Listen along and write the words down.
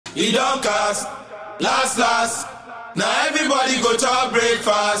He don't cast, last. Now everybody go to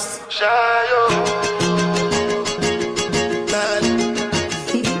breakfast. Shayo.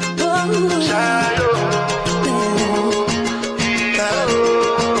 Shayo.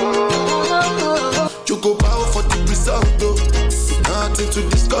 You go bow for the result, though. Nothing to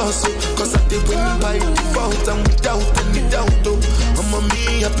discuss, cause I did win by default and without any doubt, though. I'm a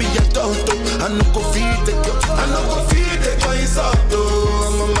me happy adult, though. I no go feed the girl, I no go feed the choice out, though.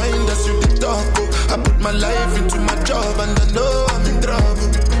 I'm a mind that's you the talk, oh. I put my life into my job and I know I'm in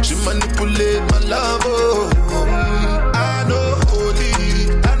trouble. She manipulate my love, oh. I know holy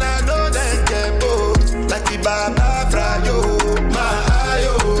and I know that get both. Like the Baba Frayo, my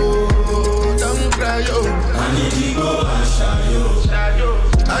ayo, don't cry, yo. I need to go and shayo.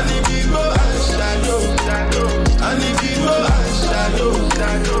 I need to go and shayo. I need to go and shayo.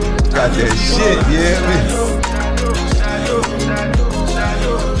 Got that shit, yeah, man.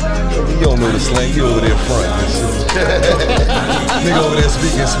 You don't know the slang, you over there front and shit. Nigga over there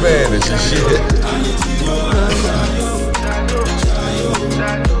speaking Spanish and shit.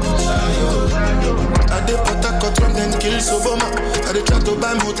 I did put a cut from then kill Soboma. I did try to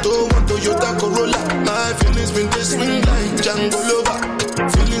buy moto, one Toyota Corolla. My feelings been they swing like Django Lover.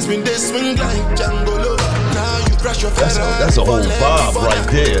 Feelings been they swing like Django Lover. Now you crash your Ferrari. That's a whole vibe right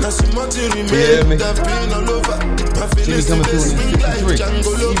there. Yeah, me. My feelings still they swing like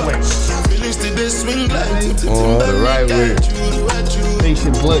Django Lover. Feelings still they swing like the right way.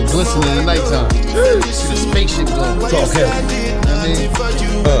 Spaceship blood glistening in the nighttime. See the spaceship glow. Talk heavy. If I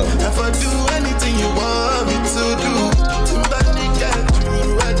do anything you want me to do, somebody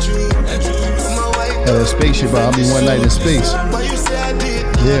got you. Had a spaceship, I'll be one night in space.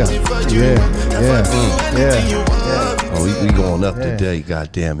 Yeah. Oh, we going up today,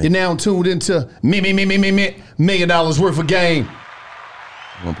 goddamn it. You're now tuned into $1 million worth of game.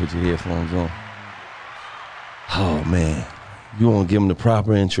 You want to put your headphones on? Oh, man. You want to give them the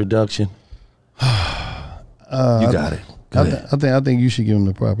proper introduction? You got it. I think you should give him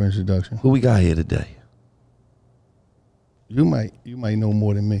the proper introduction. Who we got here today? You might know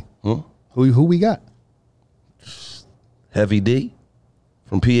more than me. Huh? Who we got? Heavy D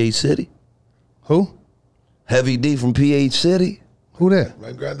from PH City. Who? Heavy D from PH City. Who that?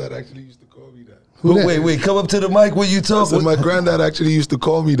 My granddad actually used to call me that. Who that? Wait, come up to the mic when you talk. So my granddad actually used to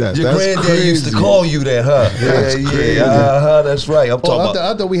call me that. Your That's granddad crazy. used to call you that, huh? Yeah, that's right. I'm talking about.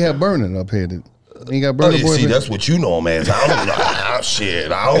 I thought we had Burna up here. We ain't got Oh, Burna yeah, Boy. see, that's what you know him as. I don't know.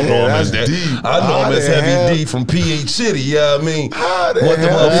 Shit, I don't know him as that. Deep. I know him as Heavy D from PH City. Yeah, I mean, what the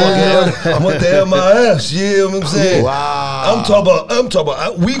motherfucker? What the MIS? Yeah, you know what I'm saying. Wow. I'm talking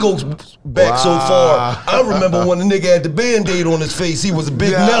about. We go back so far. I remember when the nigga had the Band-Aid on his face. He was a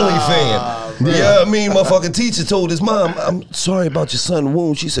big Nelly fan. Yeah, I mean, my fucking teacher told his mom, "I'm sorry about your son's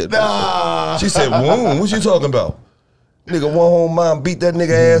wound." She said, "She said wound? What you talking about?" Nigga, one home mom beat that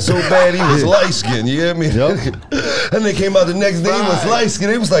nigga ass so bad he was light skinned. You hear me? And they came out the next day, he was light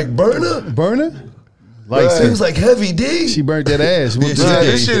skinned. It was like Burna? Like, He was like Heavy D. she burnt that ass.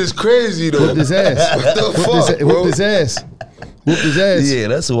 This shit is crazy though. Whooped his ass. What the fuck, bro? Whooped his ass. Whooped his ass. Yeah,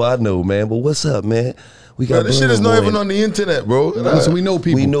 that's who I know, man. But what's up, man? We got Bro, this shit Burna is not Boy. even on the internet, bro. Listen, we know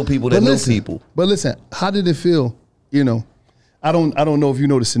people. We know people that know people. But listen, how did it feel? You know, I don't know if you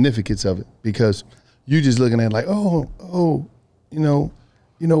know the significance of it, because you just looking at it like, oh, you know,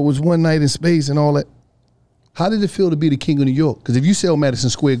 it was one night in space and all that. How did it feel to be the king of New York? Because if you sell Madison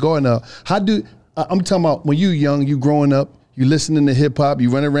Square Garden out, I'm talking about when you young, you growing up, you listening to hip hop,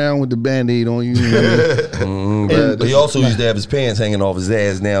 you run around with the Band-Aid on you. You know what I mean? But he also used to have his pants hanging off his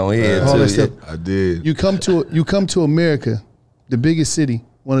ass down here all too. that stuff. I did. You come to America, the biggest city,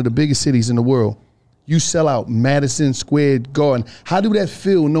 one of the biggest cities in the world. You sell out Madison Square Garden. How do that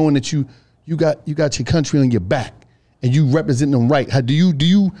feel, knowing that you got your country on your back and you represent them right? How do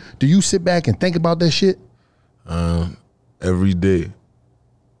you sit back and think about that shit? Every day,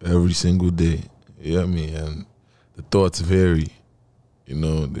 every single day. You know what I mean? And the thoughts vary. You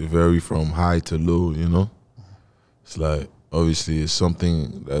know, they vary from high to low. You know, it's like obviously it's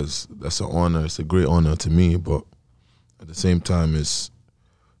something that's an honor. It's a great honor to me, but at the same time, it's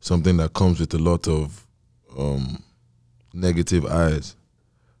something that comes with a lot of negative eyes.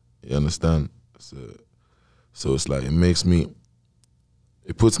 You understand? So it's like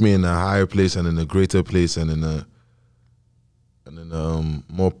it puts me in a higher place and in a greater place and in a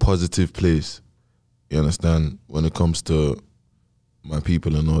more positive place. You understand? When it comes to my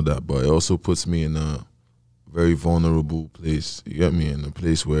people and all that, but it also puts me in a very vulnerable place. You get me? In a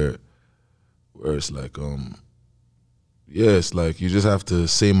place where it's like yeah, it's like you just have to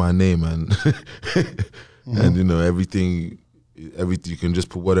say my name and and you know everything everything, you can just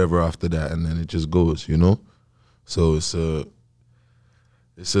put whatever after that, and then it just goes, you know. So it's a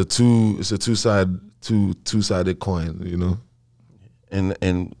two-sided coin, you know. And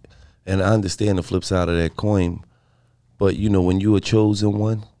I understand the flip side of that coin, but you know, when you're a chosen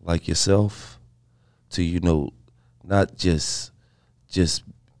one like yourself, to, you know, not just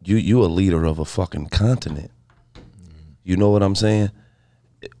you a leader of a fucking continent. You know what I'm saying?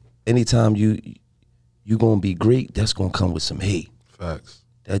 Anytime you gonna be great, that's gonna come with some hate. Facts.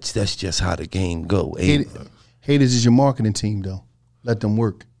 That's just how the game go. Haters is your marketing team, though. Let them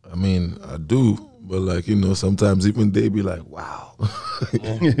work. I mean, I do, but like, you know, sometimes even they be like, wow.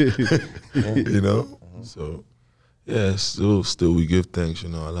 You know? So, yeah, still we give thanks, you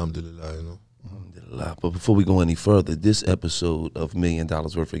know, alhamdulillah, you know. Alhamdulillah. But before we go any further, this episode of $1 Million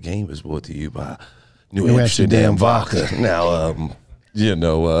Worth of Game is brought to you by New Amsterdam Vodka. Now, you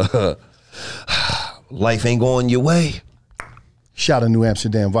know, life ain't going your way. Shout out New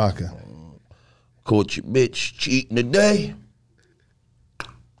Amsterdam Vodka. Caught your bitch cheating today.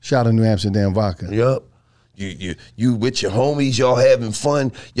 Shout out New Amsterdam Vodka. Yup. You with your homies, y'all having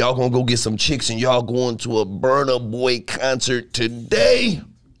fun. Y'all gonna go get some chicks and y'all going to a Burna Boy concert today.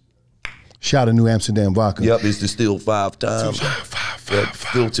 Shout out New Amsterdam Vodka. Yep, it's distilled 5 times.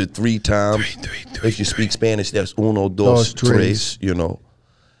 Filtered 3 times. If you speak Spanish, that's uno, dos, tres, you know.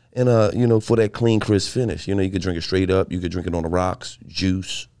 And, you know, for that clean, crisp finish, you know, you could drink it straight up. You could drink it on the rocks,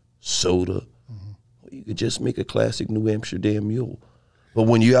 juice, soda. Or you could just make a classic New Amsterdam mule. But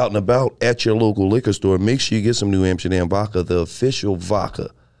when you're out and about at your local liquor store, make sure you get some New Amsterdam Vodka, the official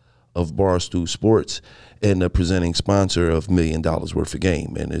vodka of Barstool Sports, and the presenting sponsor of $1 Million Worth of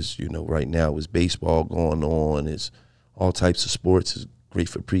Game. And as you know, right now is baseball going on, is all types of sports. It's great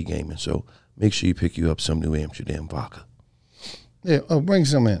for pre-gaming. So make sure you pick you up some New Amsterdam Vodka. Yeah, bring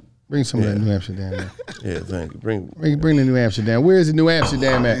some in. Bring some of that New Amsterdam in. Yeah, thank you. Bring the New Amsterdam. Where is the New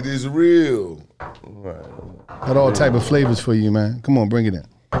Amsterdam at? It is real. Right. Got all type of flavors for you, man. Come on, bring it in.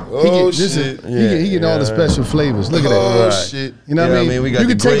 Oh, shit. He getting all the special flavors. Look at that. Oh, shit. You know what I mean? We got you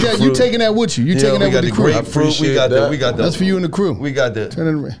the can take that. grapefruit. You taking that with you. You taking that with the crew. Grapefruit. We got the. That's for you and the crew. We got the. Turn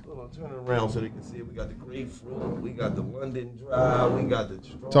it around. Turn it around so they can see it. We got the grapefruit. We got the London Dry. We got the.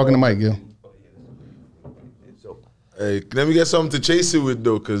 Talking to Mike, Gil. Hey, let me get something to chase it with,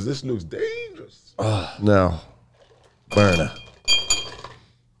 though, because this looks dangerous. Now, Burna.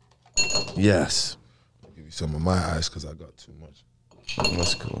 Yes. I'll give you some of my ice because I got too much.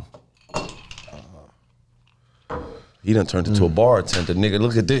 That's cool. He done turned into a bartender, nigga.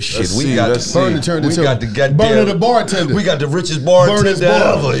 Look at this shit. Burna turned into Burna the bartender. We got the richest bartender Burna's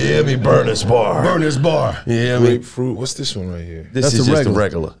bar. ever. Yeah, me Burna's bar. Burna's bar. Yeah, me. Grapefruit. What's this one right here? This is just the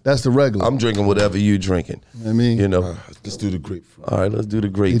regular. That's the regular. I'm drinking whatever you drinking. I mean, you know. Let's do the grapefruit. All right, let's do the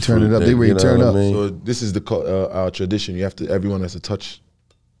grapefruit. They turn it up. They ready to turn up. So this is our tradition. You have to. Everyone has to touch.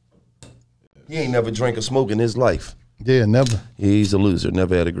 He ain't never drank or smoked in his life. Yeah, never. He's a loser.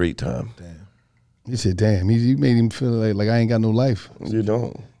 Never had a great time. Damn. He said, "Damn." He made him feel like I ain't got no life. You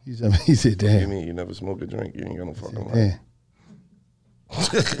don't. He said, You "Damn." mean you never smoked a drink? You ain't got no fucking Damn.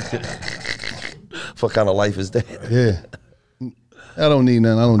 life. What kind of life is that? Yeah. I don't need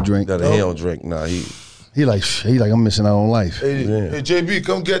nothing. I don't drink. He don't drink. Nah, he like I'm missing out on life. Hey, JB,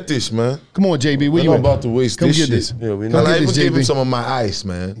 come get this, man. Come on, JB. Where I'm you not at? about to waste Come this get shit. this. Yeah, we And know. Come I get even this, gave him JB. some of my ice,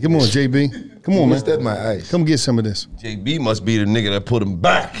 man. Come on, JB. Come on, man. Instead, my ice. Come get some of this. JB must be the nigga that put him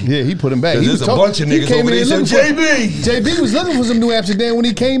back. Yeah, he put him back. He There's was a bunch of he niggas came over in there here saying, looking for- JB. JB was looking for some New Amsterdam when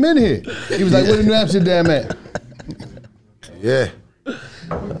he came in here. He was like, "Where the New Amsterdam at?" Yeah.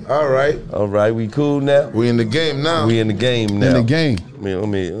 All right. All right, we cool now? We in the game now. We in the game now. In the game. Let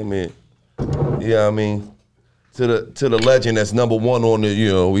me. Yeah, I mean, to the legend that's #1 on the, you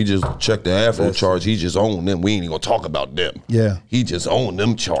know, we just checked the Afro charts. He just owned them. We ain't even gonna talk about them. Yeah. He just owned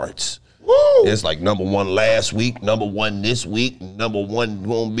them charts. Woo! It's like #1 last week, #1 this week, #1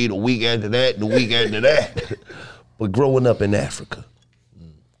 gonna be the week after that, the week after that. But growing up in Africa,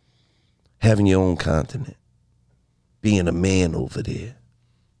 having your own continent, being a man over there,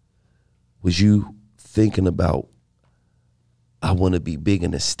 was you thinking about, I want to be big in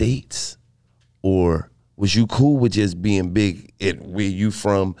the States? Or was you cool with just being big at where you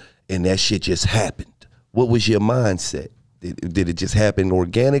from and that shit just happened? What was your mindset? Did it just happen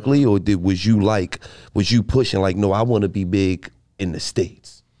organically, or was you pushing like, no, I want to be big in the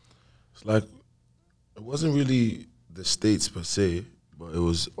States? It's like, it wasn't really the States per se, but it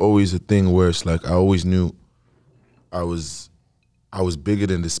was always a thing where it's like I always knew I was bigger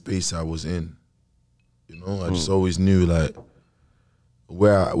than the space I was in. You know, I just always knew like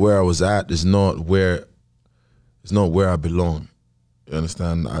where I was at is not where I belong. You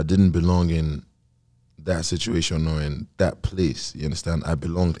understand? I didn't belong in that situation or in that place. You understand? I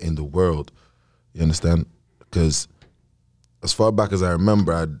belonged in the world. You understand? Because as far back as I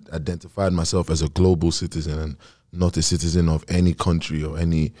remember, I identified myself as a global citizen and not a citizen of any country or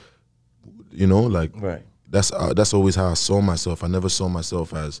any, you know, like right. That's always how I saw myself. I never saw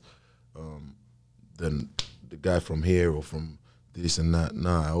myself as the guy from here or from this and that.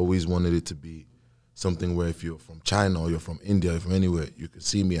 Nah, I always wanted it to be something where if you're from China or you're from India or from anywhere, you can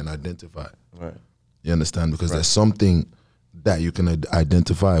see me and identify. Right. You understand? Because there's something that you can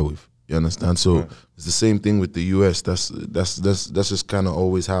identify with. You understand? So it's the same thing with the US. That's just kind of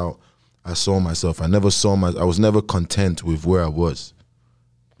always how I saw myself. I was never content with where I was.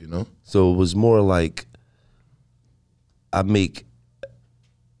 You know? So it was more like I make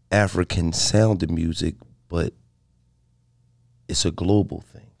African sounding music, but it's a global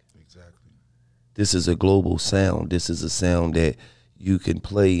thing. Exactly. This is a global sound. This is a sound that you can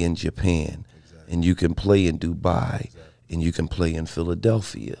play in Japan, and you can play in Dubai, and you can play in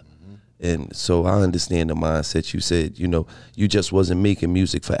Philadelphia. And so I understand the mindset. You said, you know, you just wasn't making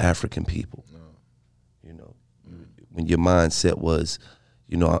music for African people. No. You know, when your mindset was,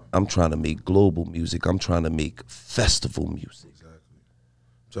 you know, I'm trying to make global music. I'm trying to make festival music. Exactly.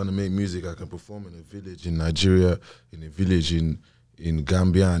 I'm trying to make music I can perform in a village in Nigeria, in a village in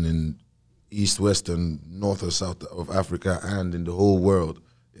Gambia, and in East, West, and North or South of Africa, and in the whole world,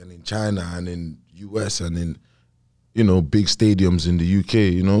 and in China, and in US, and in, you know, big stadiums in the UK,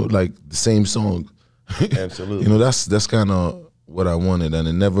 you know, like the same song. Absolutely. You know, that's kind of what I wanted, and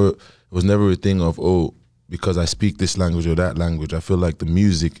it was never a thing of, oh, because I speak this language or that language. I feel like the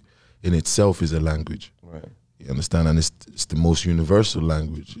music in itself is a language. Right. You understand? And it's the most universal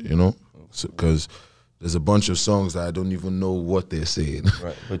language, you know? Because there's a bunch of songs that I don't even know what they're saying.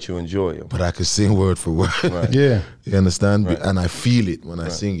 Right, but you enjoy them. But I can sing word for word. Right. Yeah. You understand? Right. And I feel it when I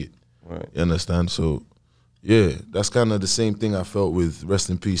sing it. Right. You understand? So, yeah, that's kind of the same thing I felt with, rest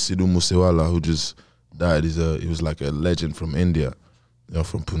in peace, Sidhu Moosewala, who just died. He was like a legend from India, you know,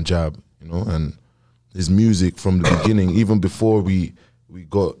 from Punjab, you know, and his music from the beginning, even before we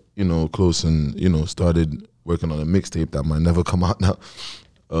got, you know, close and, you know, started working on a mixtape that might never come out now.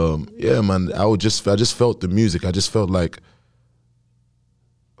 Yeah, man, I just felt the music. I just felt like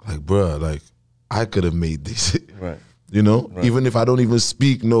bruh, like I could have made this. Right. You know, Right. even if I don't even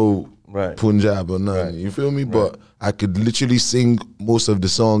speak no Right. Punjab or nothing, Right. you feel me? But I could literally sing most of the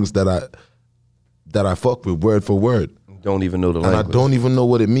songs that I fuck with word for word. Don't even know the And language. I don't even know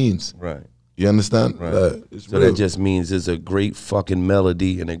what it means. Right. You understand? Right. It's So real. that just means it's a great fucking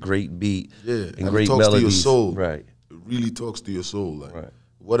melody and a great beat. Yeah, And it great talks melodies. to your soul. Right. It really talks to your soul. Like Right.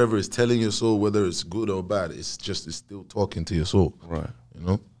 whatever it's telling your soul, whether it's good or bad, it's still talking to your soul. Right. You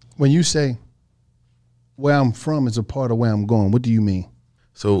know? When you say where I'm from is a part of where I'm going, what do you mean?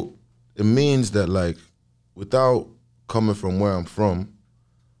 So it means that, like, without coming from where I'm from,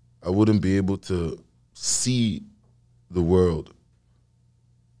 I wouldn't be able to see the world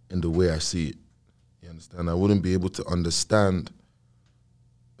in the way I see it. You understand? I wouldn't be able to understand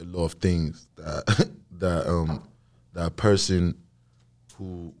a lot of things that a person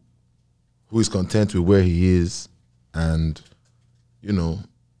who is content with where he is and, you know,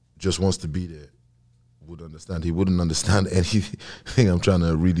 just wants to be there would understand. He wouldn't understand anything I'm trying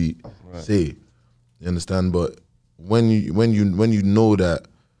to really say. You understand? But when you know that,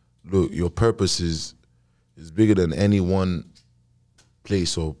 look, your purpose is bigger than any one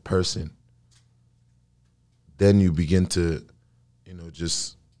place or person, then you begin to, you know,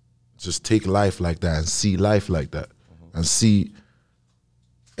 just take life like that and see life like that and see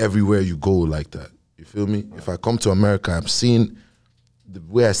everywhere you go like that. You feel me? If I come to America, I'm seeing the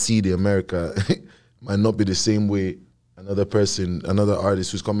way I see the America might not be the same way another person, another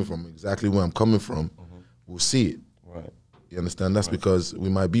artist who's coming from exactly where I'm coming from will see it. Right. You understand? That's because we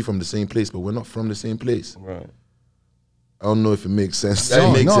might be from the same place, but we're not from the same place. Right. I don't know if it makes sense.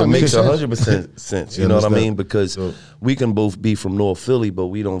 No, It makes sense. 100% sense. You You know what I understand? mean? Because So- we can both be from North Philly, but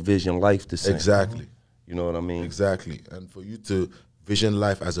we don't vision life the same. Exactly. You know what I mean? Exactly. And for you to vision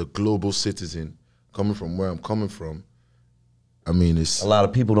life as a global citizen, coming from where I'm coming from, I mean, it's A lot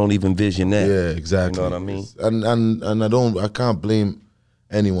of people don't even vision that. yeah, exactly. You know what I mean? And I can't blame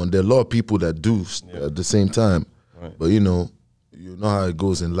anyone. There are a lot of people that do at the same time, Right. but you know how it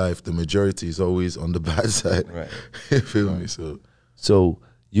goes in life. The majority is always on the bad side. Right. You feel me? So So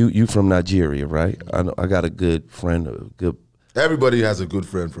you from Nigeria, right? I got a good friend, everybody has a good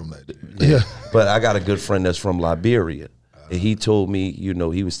friend from Nigeria. Yeah. but I got a good friend that's from Liberia. And he told me, you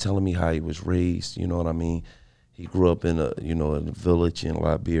know, he was telling me how he was raised, you know what I mean? He grew up in a village in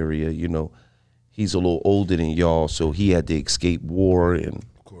Liberia, you know. He's a little older than y'all, so he had to escape war and,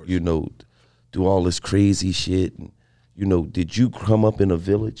 you know, do all this crazy shit. And, you know, did you come up in a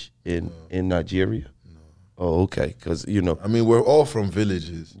village in Nigeria? No. Oh, okay. Because, you know. I mean, we're all from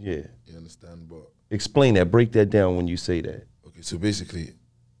villages. Yeah. You understand? But explain that. Break that down when you say that. Okay, so basically,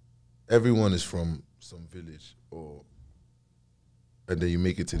 everyone is from some village, and then you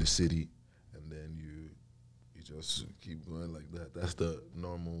make it to the city, and then you just keep going like that. That's the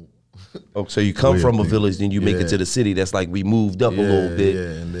normal. Oh, so you come from a village, then you make it to the city. That's like we moved up a little bit,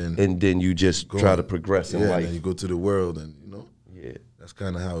 and then you just try to progress in life. And you go to the world, and you know, that's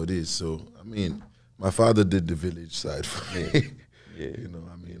kind of how it is. So I mean, my father did the village side for me. You know,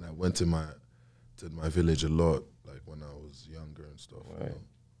 I mean, I went to my village a lot, like when I was younger and stuff. Right. You know?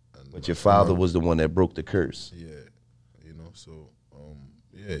 And but your father was the one that broke the curse. Yeah, you know. So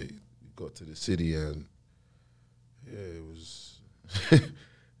he got to the city, and it was.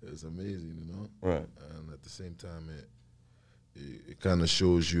 It was amazing, you know? Right. And at the same time, it kind of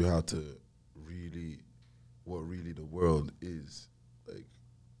shows you how to what really the world is, like,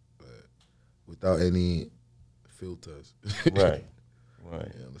 without any filters. Right.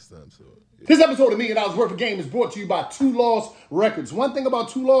 You understand? So this episode of $1 Million Worth of Game is brought to you by 2 Laws Records. One thing about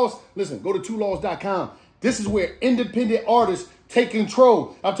 2 Laws, listen, go to 2laws.com. This is where independent artists take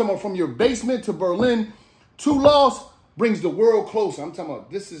control. I'm talking about from your basement to Berlin. 2 Laws brings the world closer. I'm talking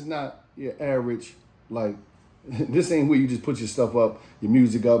about, this is not your average, like, this ain't where you just put your stuff up, your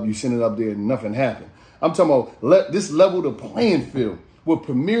music up, you send it up there and nothing happened. I'm talking about this level the playing field with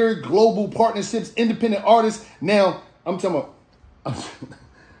premier global partnerships, independent artists. Now, I'm talking about,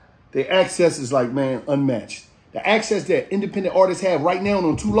 the access is like, man, unmatched. The access that independent artists have right now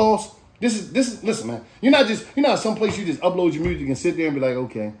on 2 Laws, this is, listen, man, you're not someplace you just upload your music and sit there and be like,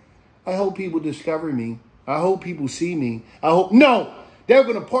 okay, I hope people discover me. I hope people see me. No, they're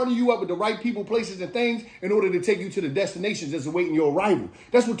going to partner you up with the right people, places, and things in order to take you to the destinations that's awaiting your arrival.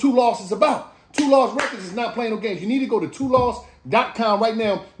 That's what 2 Laws is about. 2 Laws Records is not playing no games. You need to go to 2laws.com right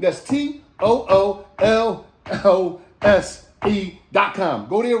now. That's TOOLLSE.com.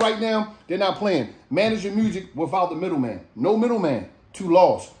 Go there right now. They're not playing. Manage your music without the middleman. No middleman. 2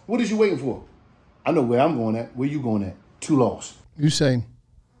 Laws. What is you waiting for? I know where I'm going at. Where you going at? 2 Laws. You say,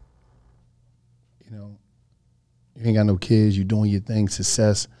 you know, you ain't got no kids, you doing your thing,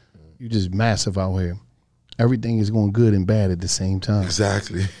 success, you just massive out here. Everything is going good and bad at the same time.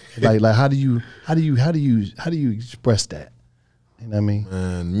 Exactly. like how do you express that? You know what I mean?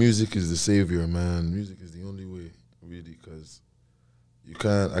 Man, music is the savior, man. Music is the only way, really, because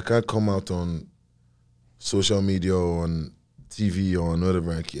I can't come out on social media or on TV or on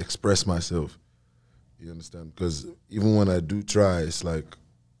whatever and express myself. You understand? Because even when I do try, it's like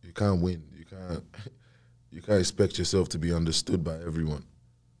you can't win. You can't expect yourself to be understood by everyone,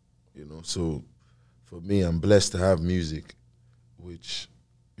 you know. So for me, I'm blessed to have music, which,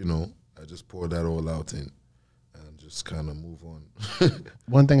 you know, I just pour that all out in and just kind of move on.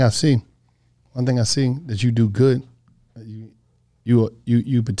 One thing I see that you do good,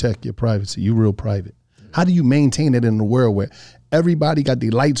 you protect your privacy. You real private. How do you maintain it in a world where everybody got the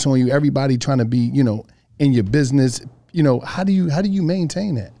lights on you, everybody trying to be, you know, in your business? You know, how do you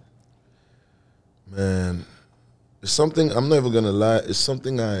maintain that? Man, it's something, I'm never gonna lie, it's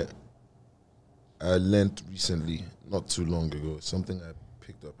something I learned recently, not too long ago. It's something I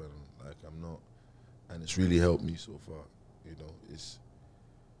picked up and it's really helped me so far. You know,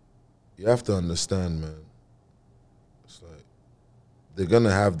 you have to understand, man. It's like they're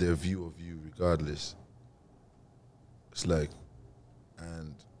gonna have their view of you regardless. It's like,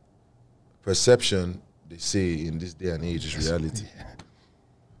 and perception, they say in this day and age, is reality.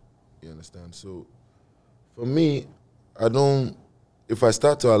 You understand? So for me, if I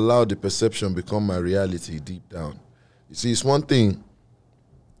start to allow the perception become my reality deep down, you see, it's one thing,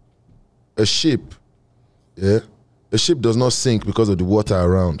 a ship does not sink because of the water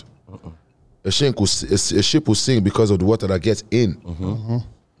around. A ship will sink because of the water that gets in.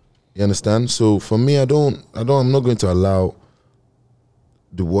 You understand? So for me, I'm not going to allow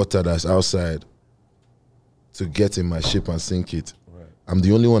the water that's outside to get in my ship and sink it. Right. I'm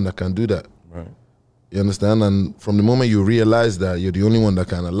the only one that can do that. Right. You understand? And from the moment you realize that, you're the only one that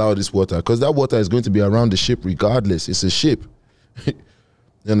can allow this water, because that water is going to be around the ship regardless. It's a ship. You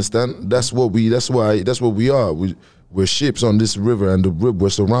understand? That's what we are. We're ships on this river, and we're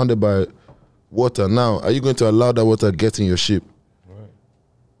surrounded by water. Now, are you going to allow that water get in your ship?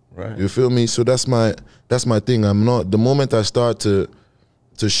 Right. You feel me? So that's my thing. I'm not, the moment I start to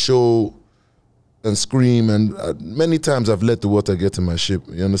show and scream, and many times I've let the water get in my ship,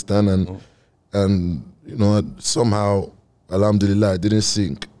 you understand? And you know, somehow, alhamdulillah, it didn't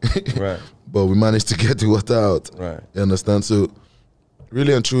sink. Right. But we managed to get the water out. Right. You understand? So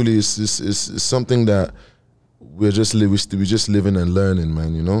really and truly, it's something that we're just living and learning,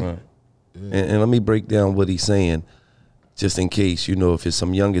 man. You know. Right. Yeah. And let me break down what he's saying, just in case, you know, if there's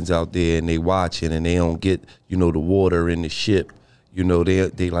some youngins out there and they watching and they don't get, you know, the water in the ship, you know,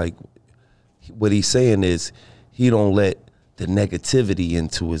 they like, what he's saying is he don't let the negativity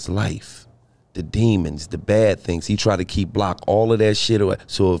into his life, the demons, the bad things. He try to block all of that shit away.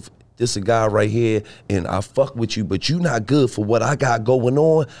 So if this a guy right here and I fuck with you, but you not good for what I got going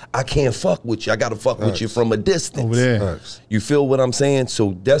on, I can't fuck with you. I gotta fuck with you from a distance. Over there. You feel what I'm saying?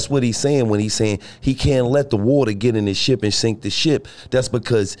 So that's what he's saying when he's saying he can't let the water get in his ship and sink the ship. That's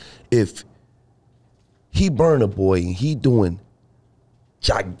because if he Burna Boy and he doing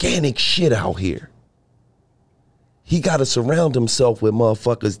gigantic shit out here, he gotta surround himself with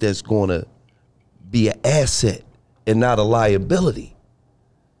motherfuckers that's gonna be an asset and not a liability.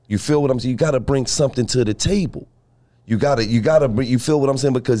 You feel what I'm saying? You gotta bring something to the table. You feel what I'm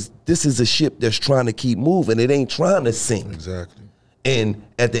saying? Because this is a ship that's trying to keep moving. It ain't trying to sink. Exactly. And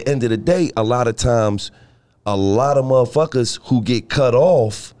at the end of the day, a lot of times, a lot of motherfuckers who get cut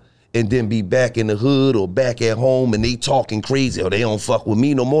off and then be back in the hood or back at home and they talking crazy or they don't fuck with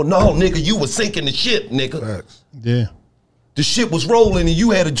me no more. No, nigga, you was sinking the ship, nigga. Facts. Yeah. The ship was rolling and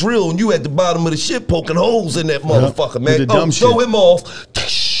you had a drill and you at the bottom of the ship poking holes in that motherfucker, man. Throw him off.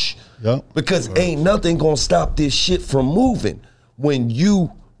 Yep. Because ain't nothing gonna stop this shit from moving. When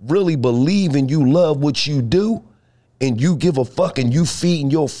you really believe and you love what you do and you give a fuck and you feeding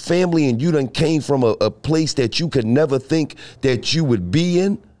your family and you done came from a place that you could never think that you would be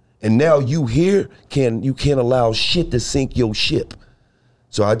in, and now you here, you can't allow shit to sink your ship.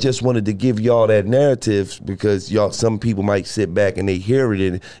 So I just wanted to give y'all that narrative because some people might sit back and they hear it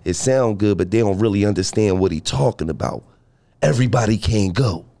and it sound good, but they don't really understand what he talking about. Everybody can't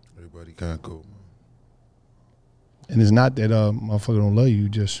go. Everybody can't go, man. And it's not that motherfucker don't love you,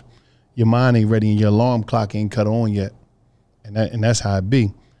 just your mind ain't ready and your alarm clock ain't cut on yet. And that's how it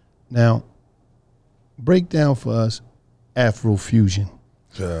be. Now, break down for us Afro Fusion.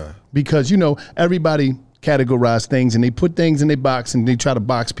 Yeah. Because, you know, everybody categorize things and they put things in their box and they try to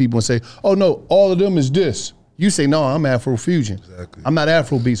box people and say, oh no, all of them is this. You say, no, I'm Afro Fusion. Exactly. I'm not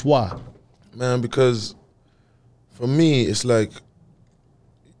Afro Beats. Why? Man, because for me, it's like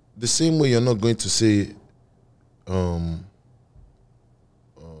the same way you're not going to say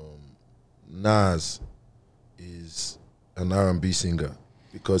Nas is an R&B singer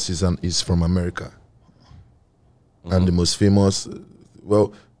because he's from America. And the most famous,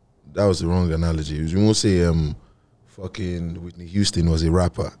 well, that was the wrong analogy. You won't say fucking Whitney Houston was a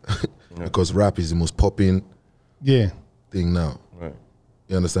rapper because rap is the most popping thing now. Right.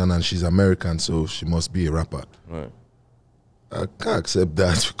 You understand? And she's American, so she must be a rapper. Right. I can't accept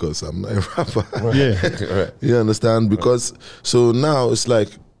that because I'm not a rapper. Right. Yeah. Right. You understand? Because so now it's like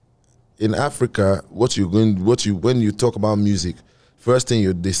in Africa, when you talk about music, first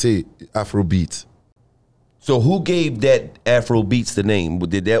thing they say Afro Beats. So who gave that Afro Beats the name? Was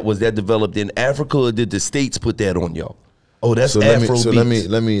that developed in Africa or did the States put that on y'all? Oh, that's Afro Beats.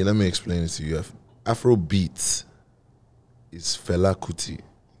 Let me explain it to you. Afro Beats is Fela Kuti.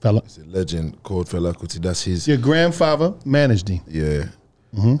 It's a legend called Fela Kuti. That's his. Your grandfather managed him. Yeah,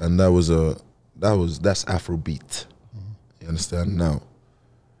 and that's Afro Beat. You understand? Now,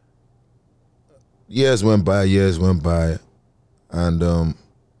 years went by, and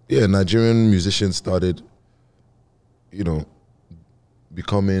Nigerian musicians started, you know,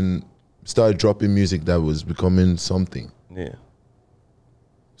 started dropping music that was becoming something. Yeah.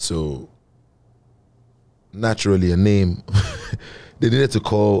 So naturally, a name. They needed to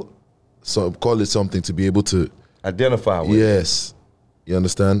call it something to be able to identify with. Yes, you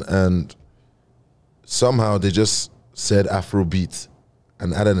understand. And somehow they just said Afro Beat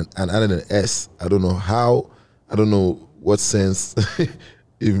and added an S. I don't know how. I don't know what sense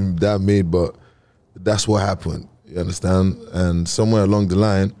even that made, but that's what happened. You understand? And somewhere along the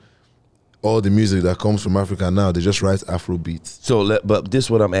line, all the music that comes from Africa now, they just write Afro Beats. So, but this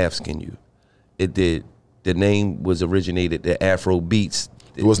is what I'm asking you. The name was originated, the Afro Beats.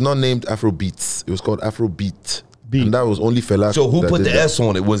 It was not named Afro Beats. It was called Afro Beat. And that was only Fela. So who put the S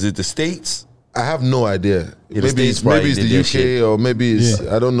on it? Was it the States? I have no idea. Yeah, maybe it's the UK or maybe it's,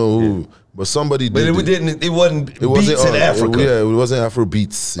 I don't know who. But somebody did. But it wasn't beats in Africa. It wasn't Afro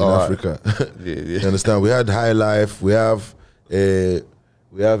Beats in Africa. You understand? We had High Life. We have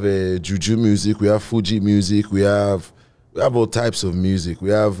Juju music. We have Fuji music. We have all types of music. We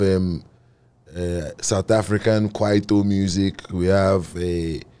have South African Kwaito music. We have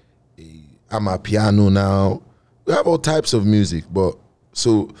Amapiano now. We have all types of music. But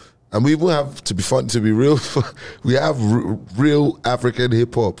so And we even have, to be real, we have real African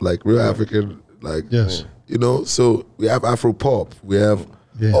hip hop, like real African, like, yes. you know. So we have Afro pop, we have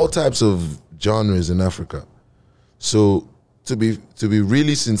all types of genres in Africa. So to be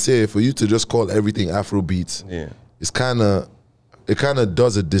really sincere, for you to just call everything Afro Beats, it kind of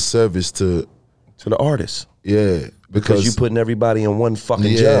does a disservice to the artist. Yeah, because you putting everybody in one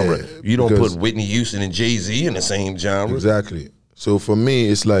fucking genre. You don't put Whitney Houston and Jay-Z in the same genre. Exactly. So for me,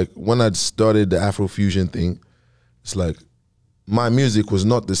 it's like when I started the Afro Fusion thing, it's like my music was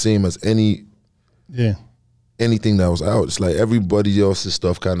not the same as anything that was out. It's like everybody else's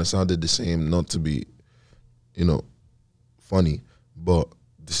stuff kind of sounded the same, not to be, you know, funny, but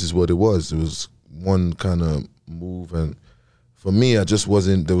this is what it was. It was one kind of move, and for me, I just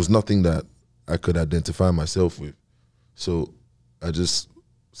wasn't, there was nothing that I could identify myself with. So I just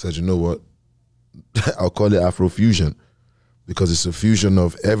said, you know what, I'll call it Afro Fusion, because it's a fusion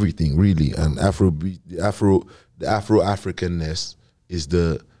of everything, really. And the Afro Africanness is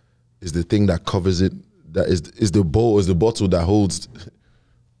the thing that covers it. That is the bottle that holds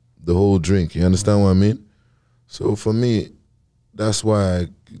the whole drink. You understand what I mean? So for me, that's why I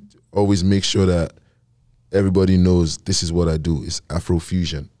always make sure that everybody knows this is what I do. It's Afro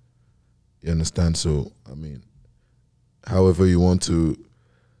Fusion. You understand? So I mean, however you want to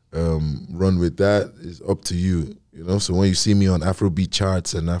run with that is up to you. You know, so when you see me on Afrobeat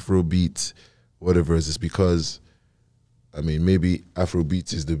charts and Afrobeat, whatever, it's because, I mean, maybe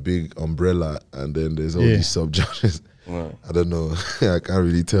Afrobeat is the big umbrella, and then there's all these subgenres. Right. I don't know. I can't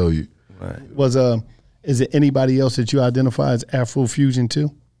really tell you. Right. Is it anybody else that you identify as Afro Fusion too?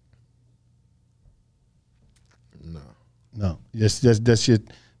 No. That's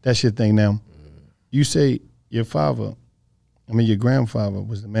your thing now. You say your father, I mean your grandfather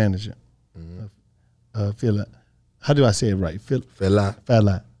was the manager. Fela. How do I say it right? Fela.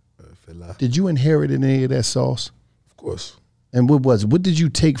 Fela. Did you inherit any of that sauce? Of course. And what was it? What did you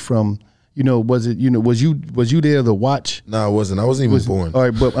take from, you know, was it, you know, was you there to watch? No, I wasn't. I wasn't even born. All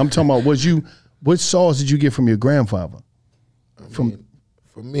right, but I'm talking about, what sauce did you get from your grandfather? For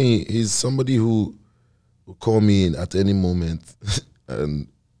me, he's somebody who will call me in at any moment and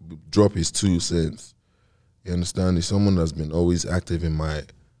drop his 2 cents. You understand? He's someone that's been always active in my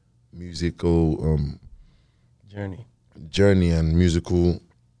musical journey and musical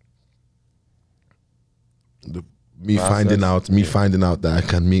finding out that I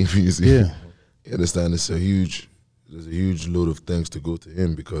can make music. Yeah. You understand? There's a huge load of thanks to go to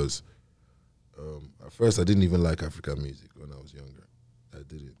him, because at first I didn't even like African music when I was younger. I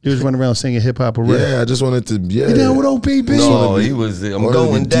didn't. You was running around singing hip hop or rap? Yeah, I just wanted to. Yeah, you down with OPB? No, he was. I'm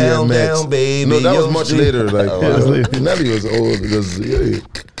going down, baby. No, that was much later. Like Nelly was old. Because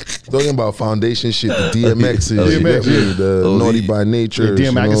talking about foundation shit, the DMX, the Naughty by Nature. Yeah,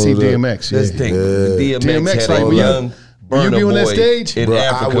 I can see DMX. Let's take DMX like had young. When you be on that stage, in bro,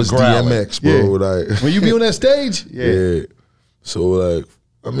 Africa I was growling. DMX, bro. Like, when you be on that stage, yeah. So like,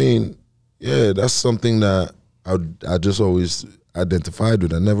 I mean, yeah, that's something that I just always identified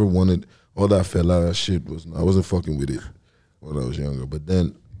with. I never wanted all that Fela shit. I wasn't fucking with it when I was younger. But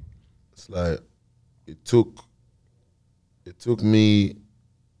then it's like it took me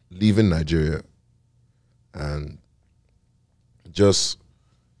leaving Nigeria and just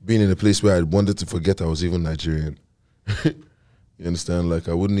being in a place where I wanted to forget I was even Nigerian. You understand? Like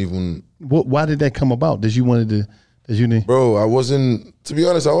I wouldn't even. Why did that come about? Did you wanted to? Bro, I wasn't. To be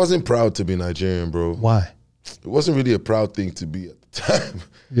honest, I wasn't proud to be Nigerian, bro. Why? It wasn't really a proud thing to be at the time.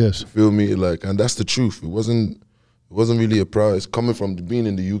 Yes. You feel me? Like, and that's the truth. It wasn't really a proud. It's coming from being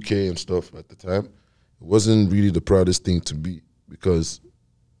in the UK and stuff at the time. It wasn't really the proudest thing to be, because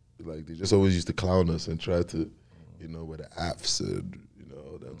like they just always used to clown us and try to, you know, with the apps and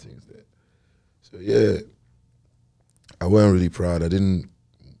all them things there. So yeah, I wasn't really proud. I didn't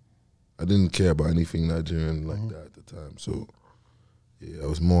care about anything Nigerian like that at the time. So yeah, I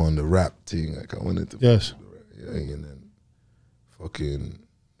was more on the rap thing. Like I wanted to and then fucking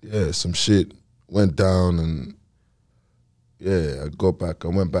some shit went down, and I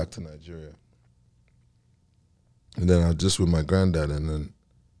went back to Nigeria. And then I just with my granddad, and then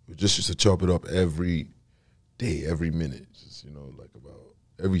we just used to chop it up every day, every minute, just, you know, like about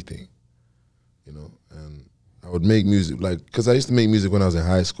everything, you know. And I would make music, like, because I used to make music when I was in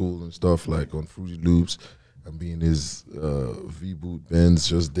high school and stuff, like on Fruity Loops, and being his V-boot Benz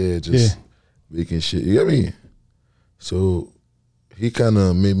just there, just making shit, you get me? So he kind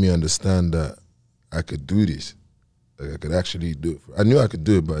of made me understand that I could do this. Like I could actually do it. I knew I could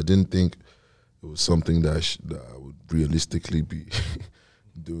do it, but I didn't think it was something that I would realistically be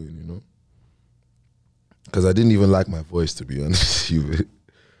doing, you know? Because I didn't even like my voice, to be honest with you.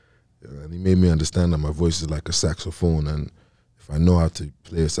 And he made me understand that my voice is like a saxophone, and if I know how to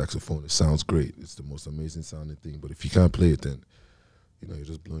play a saxophone, it sounds great. It's the most amazing sounding thing. But if you can't play it, then you're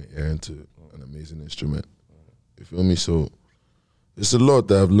just blowing air into an amazing instrument. You feel me? So it's a lot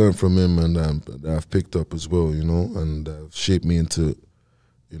that I've learned from him and that I've picked up as well, and shaped me into,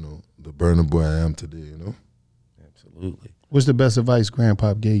 the Burna Boy I am today, Absolutely. What's the best advice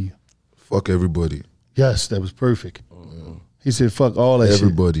Grandpop gave you? Fuck everybody. Yes, that was perfect. He said, fuck all that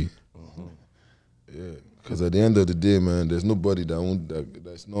everybody. Yeah, because at the end of the day, man, there's nobody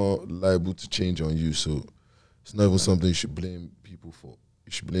that's not liable to change on you. So it's not even something you should blame people for.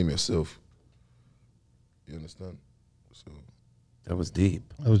 You should blame yourself. You understand? So that was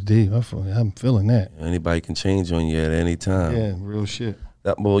deep. That was deep. I'm feeling that. Anybody can change on you at any time. Yeah, real shit.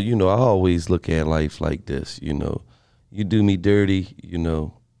 Well, I always look at life like this. You do me dirty,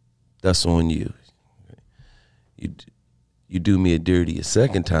 that's on you. You do me a dirty a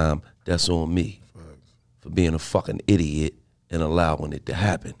second time, that's on me. For being a fucking idiot and allowing it to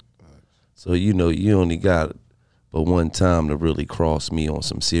happen. So you only got but one time to really cross me on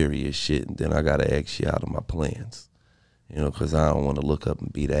some serious shit, and then I gotta ask you out of my plans. Because I don't want to look up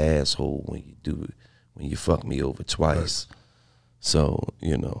and be the asshole when you fuck me over twice. So,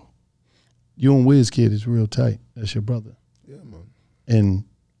 You and WizKid is real tight. That's your brother. Yeah, man. And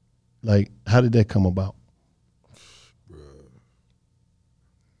how did that come about?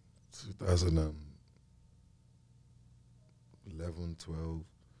 2011, 12.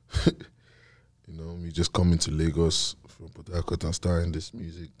 Me just coming to Lagos from Port Harcourt and starting this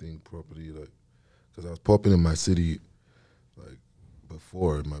music thing properly, because I was popping in my city,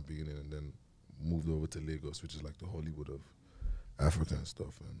 before in my beginning, and then moved over to Lagos, which is like the Hollywood of Africa and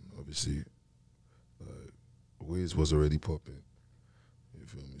stuff. And obviously, Wiz was already popping. You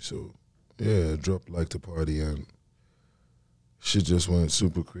feel me? So yeah, I dropped Like to Party, and shit just went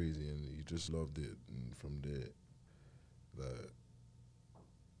super crazy, and you just loved it. And from there,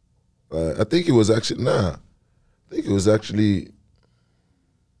 I think it was actually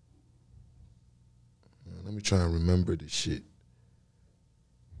let me try and remember this shit.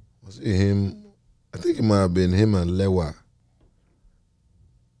 Was it him? I think it might have been him and Lewa.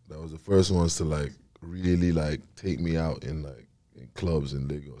 That was the first ones to really take me out in clubs in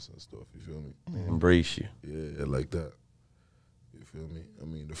Lagos and stuff. You feel me? Embrace you. Yeah, like that. You feel me? I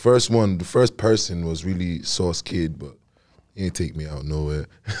mean, the first person was really Sauce Kid, but he ain't take me out nowhere.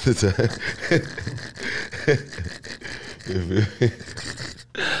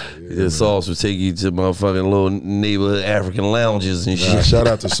 The Sauce would take you to motherfucking little neighborhood African lounges and shit. Shout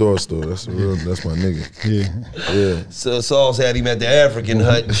out to Sauce though. That's my nigga. Yeah. So Sauce had him at the African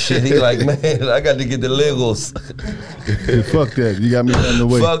hut and shit. He like, man, I got to get the Legos. Hey, fuck that. You got me on the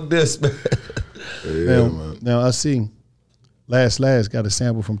way. Fuck this, man. Yeah, man. Now I see Last got a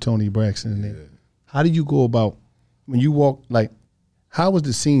sample from Tony Braxton in there. Yeah. How did you go about when you walk, how was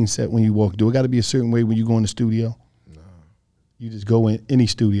the scene set when you walk? Do it got to be a certain way when you go in the studio? Nah. You just go in any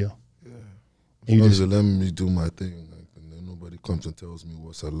studio? Yeah. And you As just long as they let me do my thing, and then nobody comes and tells me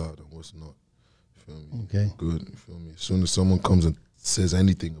what's allowed and what's not. You feel me? Okay. Good, you feel me? As soon as someone comes and says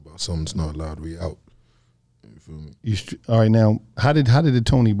anything about something's not allowed, we out. You feel me? All right, now, how did the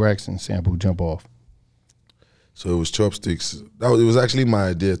Tony Braxton sample jump off? So it was Chopsticks. It was actually my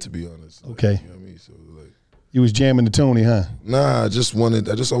idea, to be honest. Okay. You know what I mean? So You was jamming the Tony, huh? Nah, I just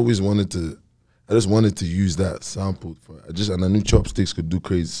always wanted to use that sample and I knew Chopsticks could do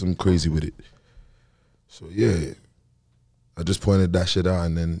something crazy with it. So yeah, I just pointed that shit out,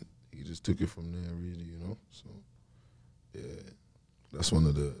 and then he just took it from there, really, So yeah, that's one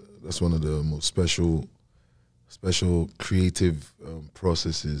of the most special creative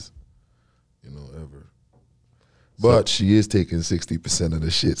processes, ever. But she is taking 60% of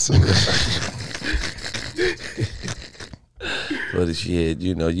the shit, so. But shit,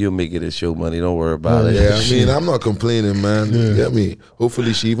 you'll make it a show money. Don't worry about it. Yeah, I mean, I'm not complaining, man. Yeah. You get me?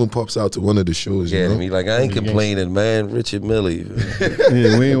 Hopefully she even pops out to one of the shows, Yeah, me I ain't complaining, man. Richard Millie.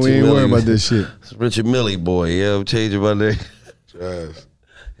 Yeah, we ain't worried about this shit. It's Richard Millie, boy. Yeah, I'm changing my name. Yes.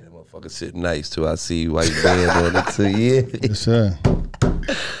 That motherfucker sitting nice, too. I see you white band on it, too. Yeah. Yes, sir.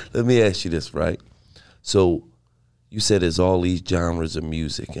 Let me ask you this, right? So you said there's all these genres of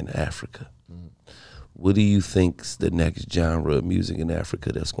music in Africa. What do you think's the next genre of music in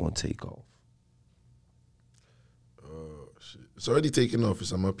Africa that's going to take off? Shit. It's already taken off.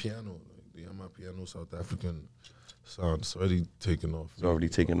 It's on my piano. The piano South African sound. It's already taken off. It's already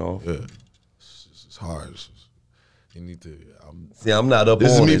taken off? Yeah. It's hard. You need to. I'm not up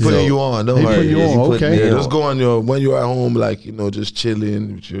this on is me it, putting so. you on. Don't worry. Putting you on. Okay. Yeah, just go on when you're at home, just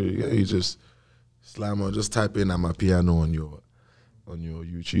chilling. You just slam on. Just type in at my piano on your on your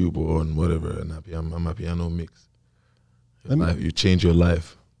YouTube or on whatever, and I'm a piano mix. You change your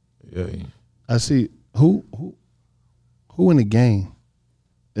life. Yeah. I see who in the game,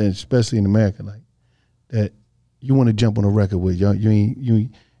 and especially in America, like that you want to jump on a record with. You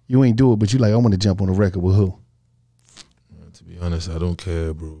ain't do it, but you like, I want to jump on a record with who? To be honest, I don't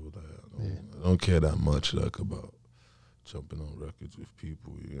care, bro. Like, I don't care that much like about jumping on records with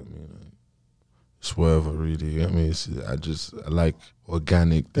people. You know what I mean? Like, it's whatever, really. You know what I mean? I like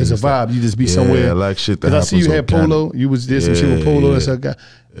organic things. There's a vibe. You just be somewhere. I like shit that happens. I see you had organic. Polo. You was there some shit with Polo and stuff.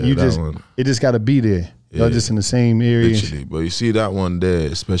 It just got to be there. Y'all just in the same area. Literally. But you see that one there,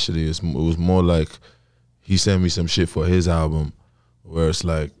 especially, it was more like he sent me some shit for his album where it's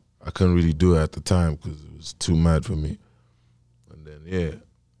like I couldn't really do it at the time because it was too mad for me. And then,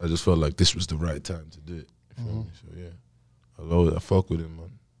 I just felt like this was the right time to do it. You feel me? So, I fuck with him,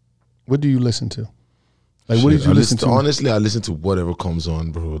 man. What do you listen to? Like, what did you listen to? Honestly, I listen to whatever comes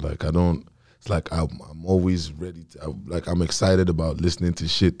on, bro. Like, it's like I'm always ready to, I'm excited about listening to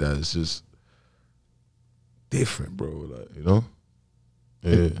shit that is just different, bro. Like, you know?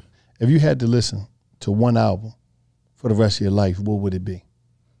 Yeah. If you had to listen to one album for the rest of your life, what would it be?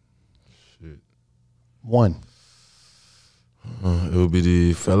 Shit. One. It would be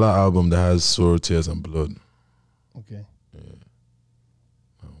the Fella album that has Sorrow, Tears, and Blood. Okay.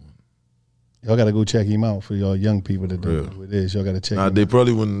 Y'all got to go check him out for y'all young people that do what it is. Y'all got to check him out. They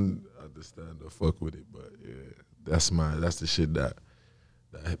probably wouldn't understand or fuck with it, but that's the shit that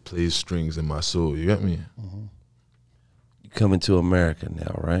plays strings in my soul. You get me? Mm-hmm. You coming to America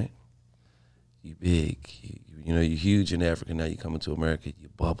now, right? You big. You know, you're huge in Africa. Now you're coming to America.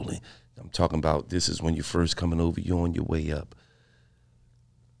 You're bubbling. I'm talking about this is when you're first coming over. You're on your way up.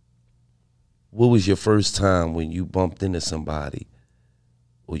 What was your first time when you bumped into somebody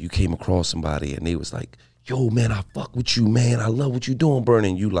or you came across somebody and they was like, yo, man, I fuck with you, man. I love what you doing, Burna.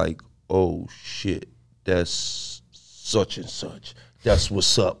 And you like, oh, shit, that's such and such. That's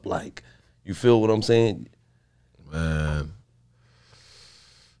what's up. Like, you feel what I'm saying? Man.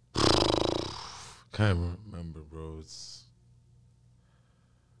 Can't remember, bro.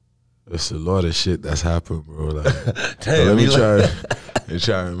 It's a lot of shit that's happened, bro. Like, damn, let me try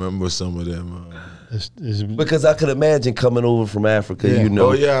to remember some of them. Because I could imagine coming over from Africa, you know.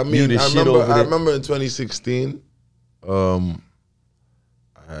 Oh yeah, I mean, I remember in 2016, I was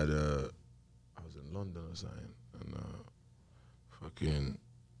in London or something, and fucking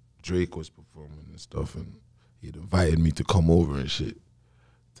Drake was performing and stuff, and he'd invited me to come over and shit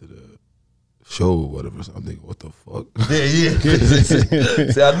to the show or whatever. So I'm thinking, what the fuck? Yeah.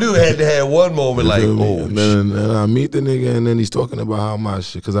 See, I knew I had to have one moment like, oh, and then I meet the nigga, and then he's talking about how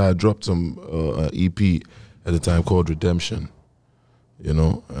much, because I had dropped some EP at the time called Redemption, you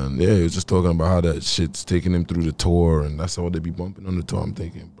know, and he was just talking about how that shit's taking him through the tour, and that's how they be bumping on the tour. I'm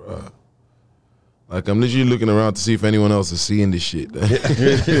thinking, bruh, like, I'm literally looking around to see if anyone else is seeing this shit.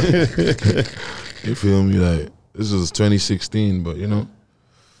 You feel me? Like, this was 2016, but you know.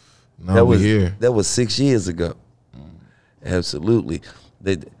 Now we're here. That was 6 years ago. Absolutely.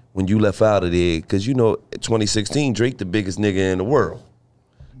 When you left out of there, because you know, 2016, Drake the biggest nigga in the world.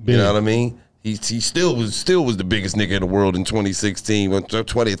 You know what I mean? He still was the biggest nigga in the world in 2016.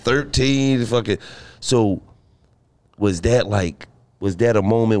 2013, fucking. So was that a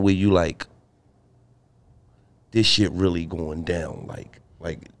moment where you like, this shit really going down?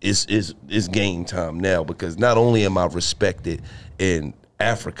 Like it's game time now, because not only am I respected in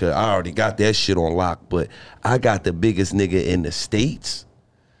Africa, I already got that shit on lock, but I got the biggest nigga in the States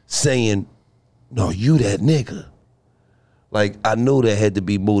saying, no, you that nigga. Like, I know there had to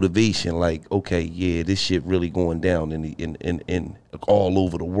be motivation, like, okay, yeah, this shit really going down in all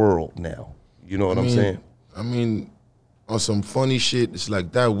over the world now. You know what I'm saying? I mean, on some funny shit, it's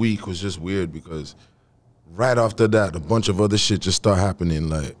like that week was just weird because right after that, a bunch of other shit just start happening,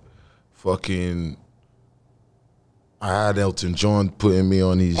 like fucking I had Elton John putting me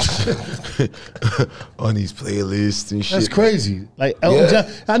on these on these playlists and shit. That's crazy. Like Elton John,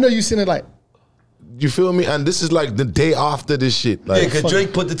 I know you seen it like. You feel me? And this is like the day after this shit. Like, yeah, because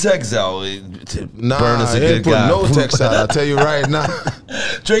Drake put the text out. Nah, Burna's a he ain't good guy. put no text out. I'll tell you right now.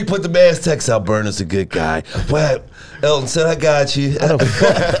 Drake put the man's text out. Burna's a good guy. What? Elton said, I got you. I'm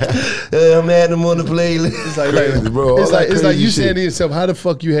adding him on the playlist. It's like, bro, it's like you saying to yourself, how the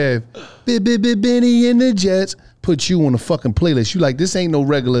fuck you have Benny and the Jets put you on a fucking playlist? You like, this ain't no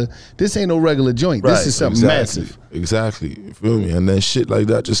regular joint. Right. This is something massive. Exactly. You feel me? And then shit like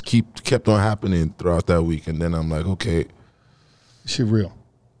that just kept on happening throughout that week. And then I'm like, okay. Shit real.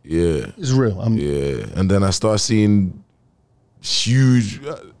 Yeah. It's real. Yeah. And then I start seeing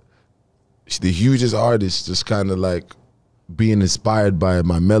the hugest artists just kind of like being inspired by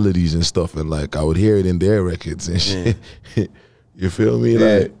my melodies and stuff, and like I would hear it in their records and shit. You feel me?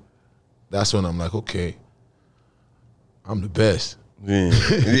 Yeah. Like that's when I'm like, okay, I'm the best. Yeah.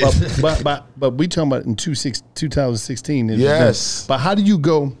 but we talking about in 2016. Yes. But how do you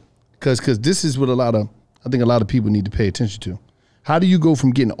go? Because this is what I think a lot of people need to pay attention to. How do you go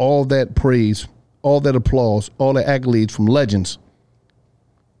from getting all that praise, all that applause, all the accolades from legends,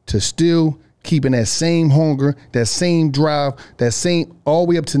 to still keeping that same hunger, that same drive, that same all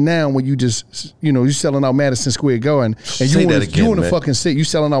the way up to now when you just, you're selling out Madison Square Garden and you want to fucking say you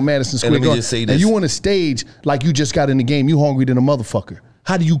selling out Madison Square Garden and you on a stage like you just got in the game, you hungry than a motherfucker.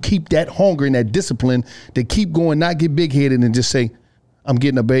 How do you keep that hunger and that discipline to keep going, not get big headed and just say, I'm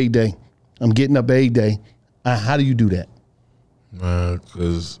getting up every day. I'm getting up every day. How do you do that?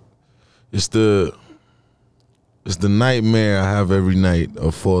 Because it's the nightmare I have every night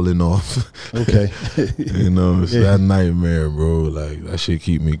of falling off. Okay. It's that nightmare, bro. Like, that shit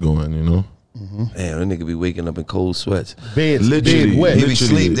keep me going, Damn, that nigga be waking up in cold sweats. Bed wet. He be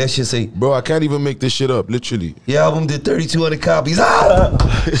sleep, that shit say, bro, I can't even make this shit up, literally. your album did 3,200 copies.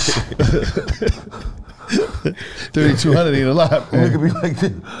 3,200 ain't a lot, man. Nigga be like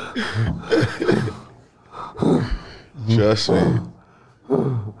this. Trust me.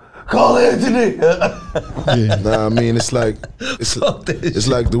 Call Anthony. Nah, I mean, it's like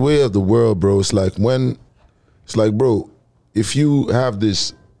the way of the world, bro. It's like, bro, if you have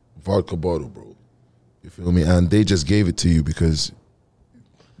this vodka bottle, bro, you feel me, and they just gave it to you because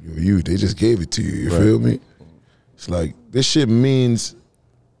they just gave it to you, you feel me? It's like, this shit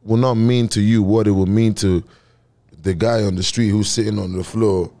will not mean to you what it will mean to the guy on the street who's sitting on the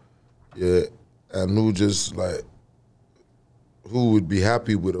floor, and who just like, who would be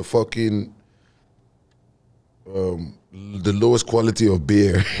happy with a fucking the lowest quality of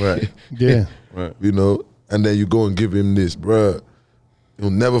beer, Right. Yeah. Right. And then you go and give him this, bruh. You'll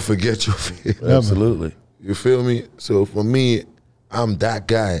never forget your fear. Absolutely. You feel me? So for me, I'm that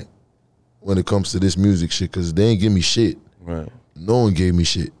guy when it comes to this music shit, because they ain't give me shit. Right. No one gave me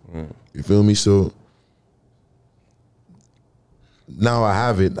shit. You feel me? So now I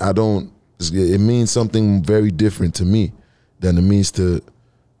have it. It means something very different to me than it means to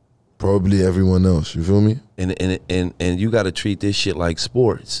probably everyone else. You feel me? And you got to treat this shit like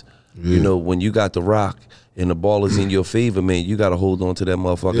sports. Yeah. When you got the rock and the ball is in your favor, man, you got to hold on to that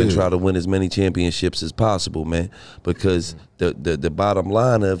motherfucker and try to win as many championships as possible, man. Because the bottom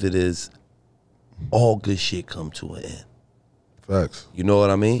line of it is all good shit come to an end. Facts. You know what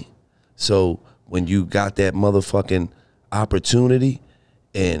I mean? So when you got that motherfucking opportunity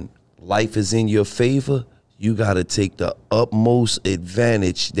and life is in your favor, you got to take the utmost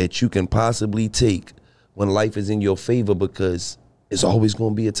advantage that you can possibly take when life is in your favor, because it's always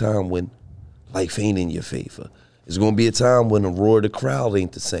going to be a time when life ain't in your favor. It's going to be a time when the roar of the crowd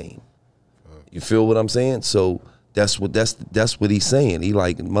ain't the same. You feel what I'm saying? So that's what he's saying. He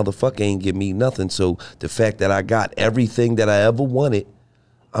like, motherfucker ain't give me nothing. So the fact that I got everything that I ever wanted,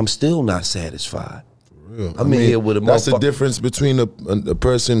 I'm still not satisfied. For real. I'm in here with a motherfucker. That's the difference between a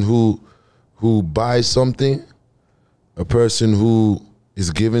person who buys something, a person who is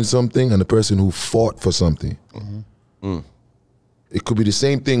given something, and a person who fought for something. It could be the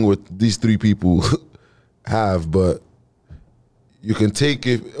same thing with these three people have, but you can take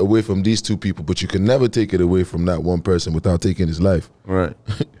it away from these two people, but you can never take it away from that one person without taking his life. Right.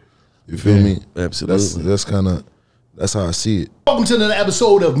 You feel me? Absolutely. That's how I see it. Welcome to another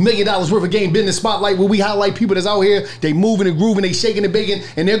episode of $1 Million Worth of Game Business Spotlight, where we highlight people that's out here, they moving and grooving, they shaking and baking,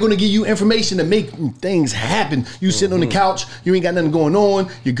 and they're gonna give you information to make things happen. You sitting on the couch, you ain't got nothing going on,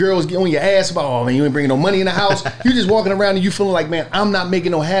 your girls get on your ass about, oh man, you ain't bringing no money in the house. You just walking around and you feeling like, man, I'm not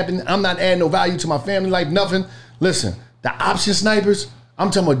making no happen, I'm not adding no value to my family life, nothing. Listen, the option snipers, I'm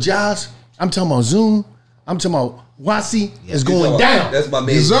talking about Josh, I'm talking about Zoom, I'm talking about Wasi, is going down. That's my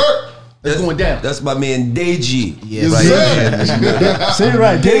man. Dessert. It's going down. That's my man Deji. Yes, right. Say it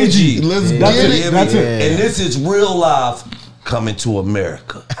right, Deji. Let's get it. That's it. And this is real life coming to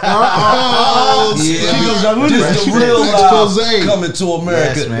America. This is real life coming to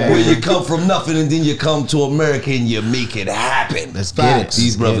America, where you come from nothing and then you come to America and you make it happen. Let's get it.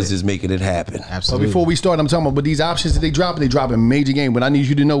 These brothers is making it happen. Absolutely. But before we start, I'm talking about, but these options that they drop a major game. What I need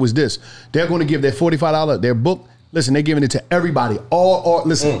you to know is this: they're going to give their $45 their book. Listen, they're giving it to everybody. Everybody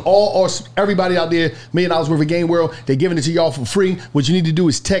out there, $1 million worth of game world. They're giving it to y'all for free. What you need to do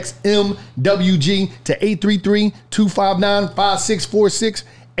is text MWG to 833-259-5646.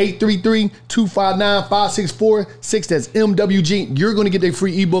 833-259-5646. That's MWG. You're going to get their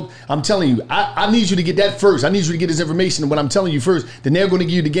free ebook. I'm telling you, I need you to get that first. I need you to get this information. What I'm telling you first, then they're going to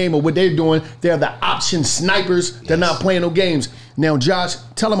give you the game of what they're doing. They're the option snipers. They're not playing no games. Now, Josh,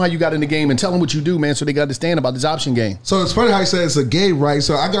 tell them how you got in the game and tell them what you do, man, so they got to understand about this option game. So it's funny how you said it's a game, right?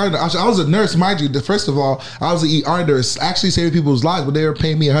 So I got into option. I was a nurse, mind you. First of all, I was an ER nurse, actually saving people's lives, but they were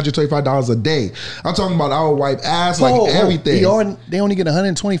paying me $125 a day. I'm talking about I would wipe ass, everything. They only get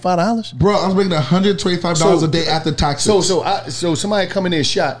 $125? Bro, I was making $125 a day after taxes. So somebody come in there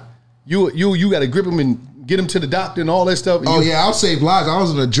shot. You got to grip them and get them to the doctor and all that stuff. Oh yeah, I'll save lives. I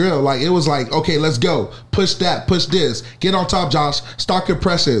was in a drill. Like it was like, okay, let's go. Push that, push this. Get on top, Josh. Start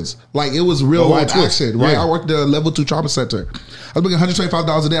compressions. Like it was real life action, right? Yeah. I worked at a level 2 trauma center. I was making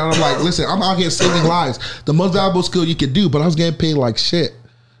 $125 a day. And I'm like, listen, I'm out here saving lives. The most valuable skill you could do, but I was getting paid like shit.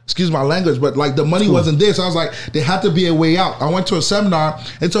 Excuse my language, but like the money wasn't there. So I was like, there had to be a way out. I went to a seminar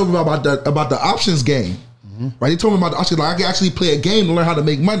and told me about the options game. Right, they told me about the options. Like I can actually play a game to learn how to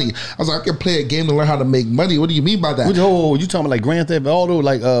make money. I was like, I can play a game to learn how to make money. What do you mean by that? You talking about like Grand Theft Auto,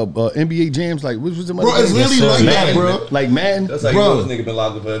 like NBA jams, like what's the money? Bro, it's literally like that, bro. Like Madden. That's like this nigga been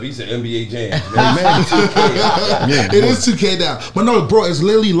locked up forever. He said NBA jams. It is 2K now, but no, bro, it's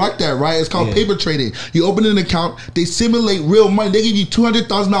literally like that, right? It's called paper trading. You open an account, they simulate real money. They give you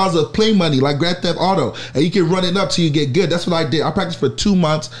 $200,000 of play money, like Grand Theft Auto, and you can run it up till you get good. That's what I did. I practiced for 2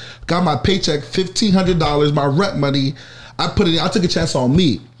 months. Got my paycheck, $1,500, my rent money. I put it in. I took a chance on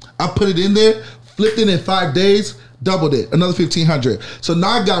me. I put it in there, flipped it in 5 days, doubled it, another $1,500. So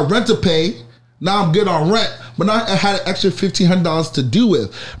now I got rent to pay. Now I'm good on rent, but now I had an extra $1,500 to do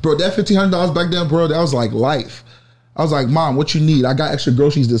with. Bro, that $1,500 back then, bro, that was like life. I was like, Mom, what you need? I got extra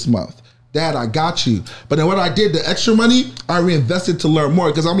groceries this month. Dad, I got you. But then what I did, the extra money, I reinvested to learn more.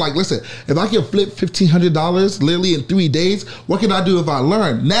 Because I'm like, listen, if I can flip $1,500 literally in 3 days, what can I do if I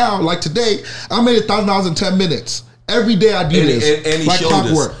learn? Now, like today, I made $1,000 in 10 minutes. Every day I do this. And he like showed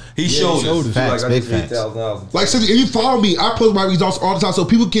clockwork. us. He showed us. Facts, big facts. Like, if you follow me, I post my results all the time so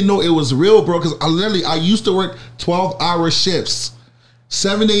people can know it was real, bro. Because I used to work 12-hour shifts,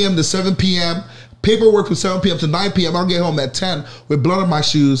 7 a.m. to 7 p.m., paperwork from 7 p.m. to 9 p.m. I'll get home at 10 with blood on my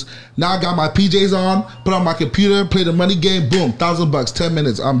shoes. Now I got my PJs on, put on my computer, play the money game, boom, $1,000, 10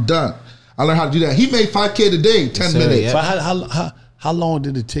 minutes, I'm done. I learned how to do that. He made $5K a day, 10 minutes. Yeah. So how long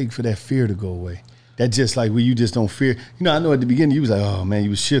did it take for that fear to go away? That just like where you just don't fear. You know, I know at the beginning you was like, oh man,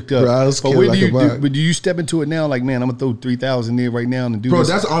 you was shook up. Bro, but when do you step into it now? Like, man, I'm gonna throw 3,000 there right now and do this. Bro,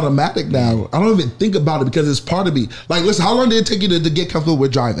 that's automatic now. I don't even think about it because it's part of me. Like, listen, how long did it take you to get comfortable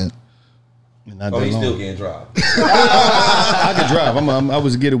with driving? He still can't drive. I could drive. I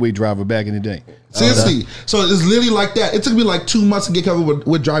was a getaway driver back in the day. Seriously. So it's literally like that. It took me like 2 months to get covered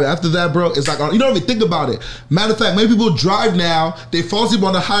with driving. After that, bro, it's like, you don't even think about it. Matter of fact, many people drive now, they fall asleep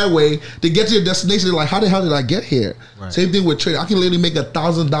on the highway, they get to their destination, they're like, how the hell did I get here? Right. Same thing with trading. I can literally make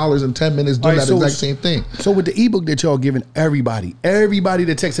 $1,000 in 10 minutes doing exact same thing. So with the ebook that y'all giving everybody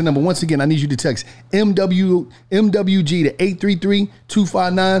that texts the number, once again, I need you to text MWG to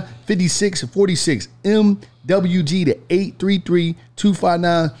 833-259-5646. MWG to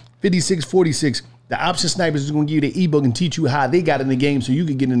 833-259-5646. The option snipers is going to give you the ebook and teach you how they got in the game so you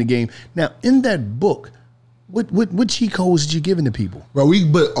can get in the game. Now, in that book, what cheat codes did you giving to people? Bro, we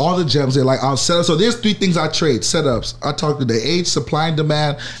put all the gems there, like our setup. So there's 3 things I trade: setups. I talk to the age, supply and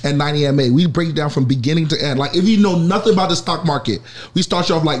demand, and 90 MA. We break it down from beginning to end. Like if you know nothing about the stock market, we start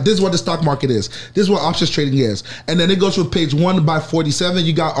you off like this is what the stock market is. This is what options trading is. And then it goes from page 1 by 47.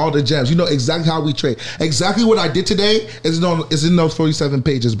 You got all the gems. You know exactly how we trade. Exactly what I did today is in those 47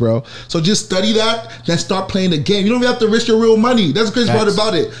 pages, bro. So just study that, then start playing the game. You don't even have to risk your real money. That's the crazy part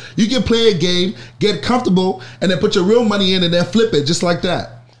about it. You can play a game, get comfortable, and then put your real money in and then flip it just like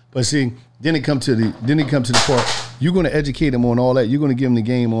that. But see, then it comes to the part. You're going to educate them on all that. You're going to give them the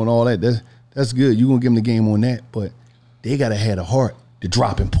game on all that. That's good. You're going to give them the game on that. But they got to have a heart to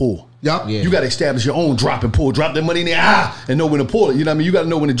drop and pull. Yep. Yeah. You got to establish your own drop and pull. Drop that money in there, and know when to pull it. You know what I mean? You got to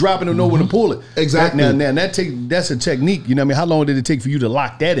know when to drop it and know when to pull it. Exactly. Now that's a technique. You know what I mean? How long did it take for you to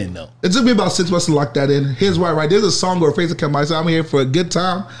lock that in, though? It took me about 6 months to lock that in. Here's why, right? There's a song or a phrase that comes out. I say, I'm here for a good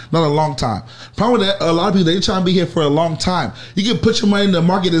time, not a long time. Problem with that, a lot of people, they try to be here for a long time. You can put your money in the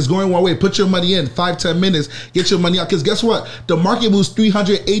market that's going one way. Put your money in 5-10 minutes. Get your money out. Because guess what? The market moves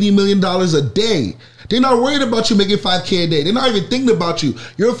 $380 million a day. They're not worried about you making 5K a day. They're not even thinking about you.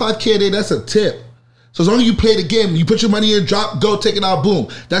 You're a 5K a day, that's a tip. So as long as you play the game, you put your money in, drop, go, take it out, boom.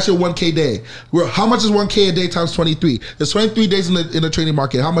 That's your 1K day. How much is 1K a day times 23? There's 23 days in the trading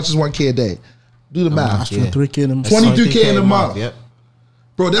market. How much is 1K a day? Do the math. 23K in a month. 23K in a month. Yep.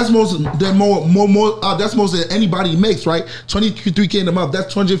 Bro, that's most that's most than anybody makes, right? 23K in a month.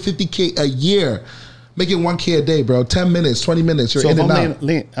 That's 250K a year. Making 1K a day, bro. 10 minutes, 20 minutes. You're so in if and out.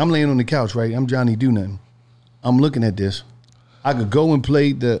 I'm laying on the couch, right? I'm Johnny Do Nothing. I'm looking at this. I could go and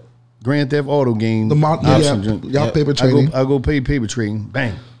play the Grand Theft Auto game. Y'all paper trading. I go pay paper trading.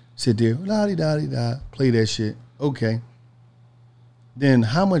 Bang. Sit there. La-di-da-di-da. Play that shit. Okay. Then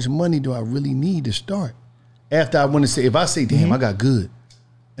how much money do I really need to start? After I want to say, if I say, damn, I got good,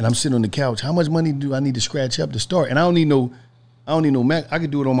 and I'm sitting on the couch, how much money do I need to scratch up to start? And I don't need no Mac. I can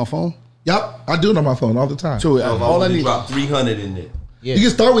do it on my phone. Yep, I do it on my phone all the time. So all I need drop 300 in there. Yeah. You can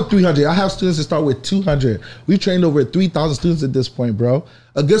start with 300. I have students that start with 200. We've trained over 3,000 students at this point, bro.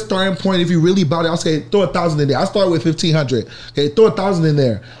 A good starting point, if you really about it, I'll say throw 1,000 in there. I start with 1,500. Okay, throw 1,000 in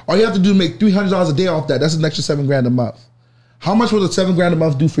there. All you have to do to make $300 a day off that. That's an extra $7,000 a month. How much will the $7,000 a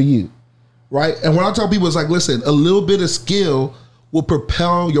month do for you? Right? And when I tell people, it's like, listen, a little bit of skill will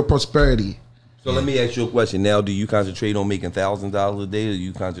propel your prosperity. So let me ask you a question. Now, do you concentrate on making $1,000 a day, or do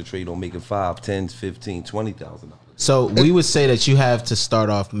you concentrate on making $5,000, $10,000, $15,000, $20,000? So we would say that you have to start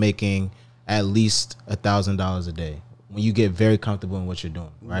off making at least $1,000 a day when you get very comfortable in what you're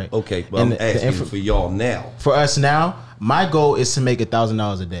doing, right? Okay, but I'm asking for y'all now. For us now, my goal is to make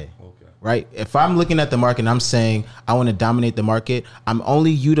 $1,000 a day. Right? If I'm looking at the market and I'm saying I want to dominate the market, I'm only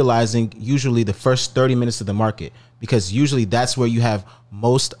utilizing usually the first 30 minutes of the market, because usually that's where you have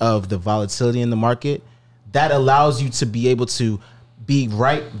most of the volatility in the market. That allows you to be able to be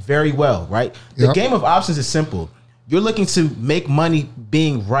right very well, right? The game of options is simple. You're looking to make money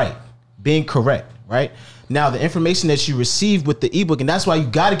being right, being correct, right? Now, the information that you receive with the ebook, and that's why you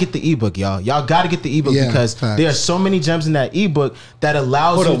got to get the ebook, y'all. Y'all got to get the ebook because there are so many gems in that ebook that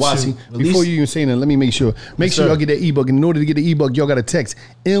allows you to release. Before you even say that, let me make sure. Make sure y'all get that ebook. And in order to get the ebook, y'all got to text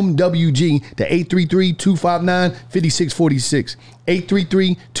MWG to 833-259-5646.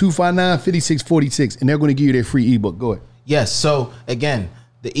 833-259-5646. And they're going to give you their free ebook. Go ahead. Yes. So, again,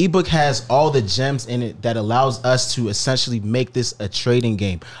 the ebook has all the gems in it that allows us to essentially make this a trading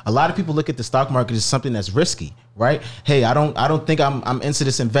game. A lot of people look at the stock market as something that's risky, right? Hey, I don't think I'm into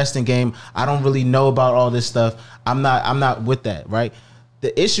this investing game. I don't really know about all this stuff. I'm not with that, right?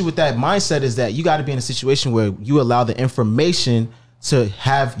 The issue with that mindset is that you got to be in a situation where you allow the information to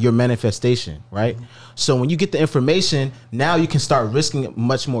have your manifestation, right? So when you get the information, now you can start risking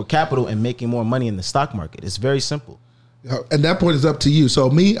much more capital and making more money in the stock market. It's very simple. And that point is up to you.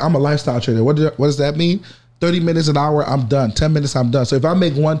 So me, I'm a lifestyle trader. What does that mean? 30 minutes an hour, I'm done. 10 minutes, I'm done. So if I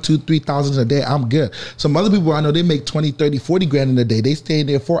make 1, 2, 3,000 a day, I'm good. Some other people I know, they make 20, 30, 40 grand in a day. They stay in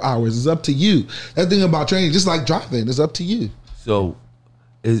there 4 hours. It's up to you. That thing about trading, just like driving, it's up to you. So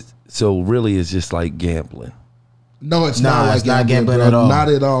really it's just like gambling. No, it's not like gambling at all. Not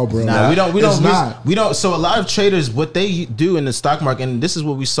at all, bro. Nah, we don't. So a lot of traders, what they do in the stock market, and this is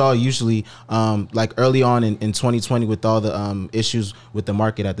what we saw usually, like early on in 2020 with all the issues with the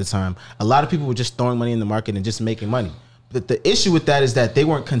market at the time. A lot of people were just throwing money in the market and just making money. But the issue with that is that they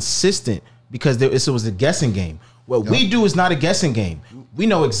weren't consistent because it was a guessing game. What we do is not a guessing game. We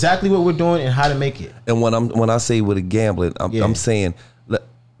know exactly what we're doing and how to make it. And when I say with a gambling,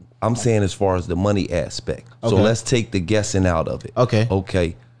 I'm saying as far as the money aspect. So let's take the guessing out of it.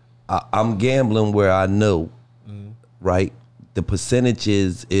 Okay. I'm gambling where I know, right, the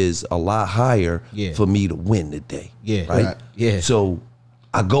percentages is a lot higher for me to win today. Right? So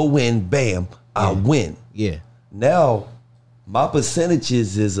I go in, bam, I win. Now my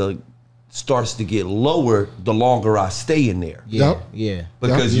percentages starts to get lower the longer I stay in there.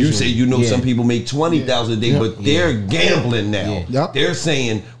 Because you say some people make 20,000 a day, but they're gambling now. They're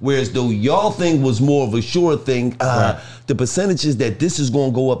saying, whereas though y'all thing was more of a sure thing, the percentages that this is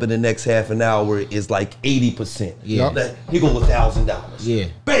going to go up in the next half an hour is like 80%. Here go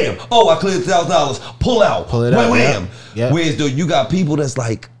 $1,000. Bam! Oh, I cleared $1,000. Pull out. Pull it out. Wham! Whereas though you got people that's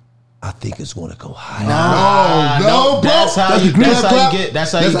like, I think it's going to go high. No, bro. That's how you get got.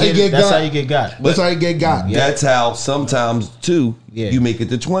 That's how you get got. That's how sometimes too you make it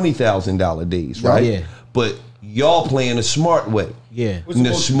to $20,000 days, right? But y'all playing a smart way. And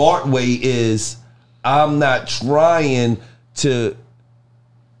the smart way is I'm not trying to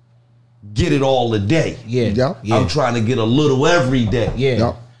get it all a day. I'm trying to get a little every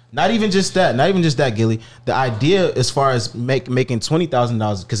day. Not even just that, Gilly. The idea as far as making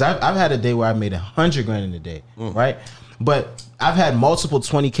 $20,000, because I've had a day where I made 100 grand in a day, right? But I've had multiple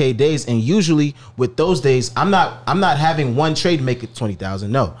 20K days, and usually with those days, I'm not having one trade make it 20,000.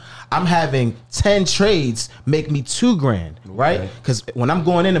 No, I'm having 10 trades make me 2 grand, right? Because when I'm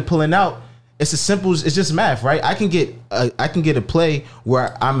going in and pulling out, it's as simple as it's just math, right? I can get a play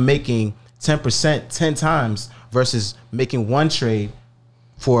where I'm making 10% 10 times versus making one trade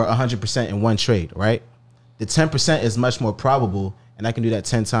for 100% in one trade, right? The 10% is much more probable, and I can do that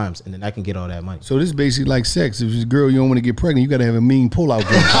 10 times, and then I can get all that money. So this is basically like sex. If it's a girl you don't want to get pregnant, you got to have a mean pull-out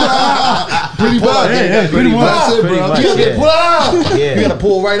game. Pretty much. Yeah, pretty much. That's it, Pretty bro. much, You gotta yeah. get pull out. Yeah. You got to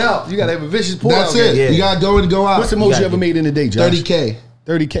pull right out. You got to have a vicious pull-out That's it. Yeah. You gotta go in and go out. What's the most gotta you ever get- made in a day, Josh? 30K.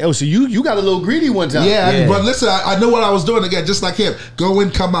 30K. Oh, so you got a little greedy one time. Yeah, Yeah. but listen, I know what I was doing again, just like him. Go in,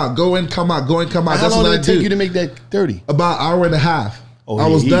 come out, go in, come out, go in, come out. How That's long what did I it take do. you to make that 30? About an hour and a half. Oh, I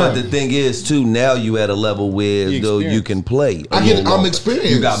was yeah, done. But the thing is, too, now you at a level where The though you experience. can play. I'm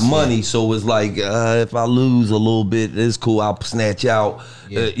experienced. You got money, so it's like if I lose a little bit, it's cool. I'll snatch out.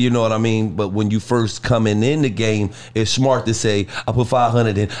 You know what I mean? But when you first coming in the game, it's smart to say, I put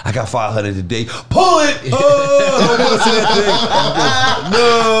 500 in. I got 500 a day. Pull it. Oh, I don't want to see that thing.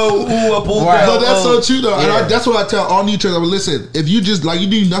 No. Ooh, I pulled Right. that. No, that's so true though. And Yeah. that's what I tell all new traders. Listen, if you just like you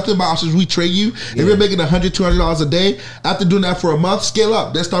do nothing about options, we trade you. If you're making $100, $200 a day, after doing that for a month, scale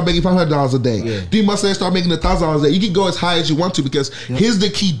up. Then start making $500 a day. Yeah. 3 months later, start making $1,000 a day. You can go as high as you want to because here's the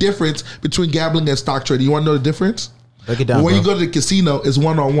key difference between gambling and stock trading. You want to know the difference? Break it down, When you bro. go to the casino, it's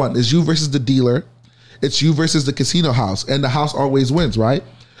one-on-one. It's you versus the dealer. It's you versus the casino house, and the house always wins, right?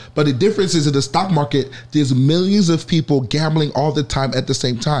 But the difference is in the stock market, there's millions of people gambling all the time at the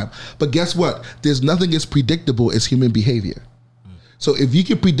same time. But guess what? There's nothing as predictable as human behavior. So if you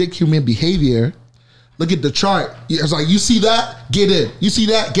can predict human behavior, look at the chart. It's like, you see that, get in. You see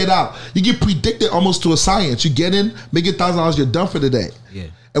that, get out. You can predict it almost to a science. You get in, make $1,000, you're done for the day. Yeah.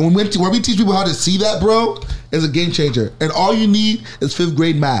 And when we teach people how to see that, bro, it's a game changer. And all you need is 5th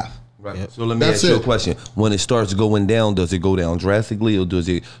grade math. Right. Yep. So let me That's ask you a it. question. When it starts going down, does it go down drastically, or does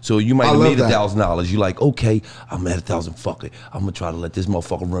it? So you might I have love made that. $1,000. You like, okay, I'm at 1,000. Fuck it. I'm gonna try to let this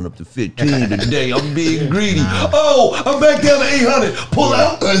motherfucker run up to 15 today. I'm being greedy. Oh, I'm back down to 800. Pull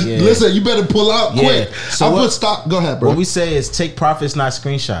out. Listen, you better pull out Yeah. quick. So I what- put stop. Go ahead, bro. What we say is take profits, not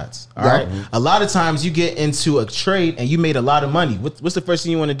screenshots. All Yeah. right. A lot of times you get into a trade and you made a lot of money. What's the first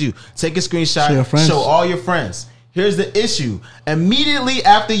thing you want to do? Take a screenshot, Show your friends. show all your friends. Here's the issue. Immediately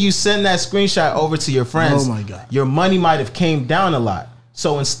after you send that screenshot over to your friends, Oh my God. your money might have came down a lot.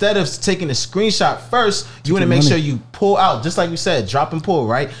 So instead of taking the screenshot first, you want to your make money. sure you pull out, just like we said, drop and pull,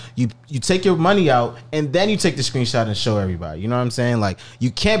 right? You take your money out and then you take the screenshot and show everybody. You know what I'm saying? Like, you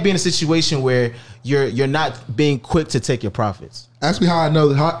can't be in a situation where you're not being quick to take your profits. Ask me how I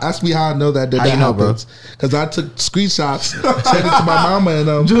know. Ask me how I know that How you know, bro? happens. Because I took screenshots, sent it to my mama, and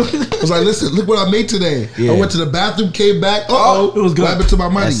was like, "Listen, look what I made today. Yeah. I went to the bathroom, came back. Oh, it was good. What happened to my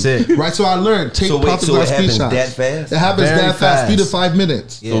money? That's it. Right. So I learned take So wait, profits so by it happens screenshots. that fast? It happens Very that fast. 3 to fast. 5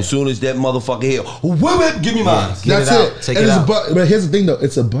 minutes. Yeah. So as soon as that motherfucker here, whip, give me mine. Get That's it out. it. Take and it it's out. a button. But here's the thing, though.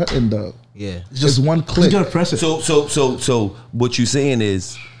 It's a button, though. Yeah. It's just one click. You gotta press it. So what you saying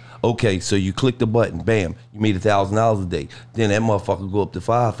is, okay, so you click the button, bam, you made $1,000 a day. Then that motherfucker go up to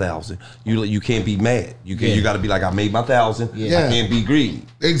 5,000. You can't be mad. You got to be like, I made my 1,000. Yeah. I can't be greedy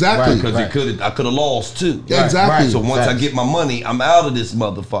Exactly. because Right. I could have lost too. Yeah, exactly. So once I Facts. get my money, I'm out of this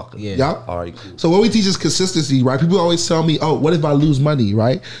motherfucker. Yeah. Yep. All right. Cool. So what we teach is consistency, right? People always tell me, "Oh, what if I lose money?"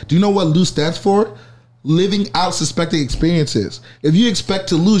 Right? Do you know what lose stands for? Living out suspecting experiences. If you expect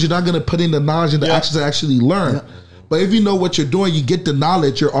to lose, you're not going to put in the knowledge and the actions to actually learn. But if you know what you're doing, you get the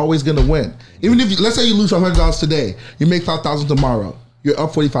knowledge, you're always going to win. Even if let's say you lose $500 today, you make $5,000 tomorrow, you're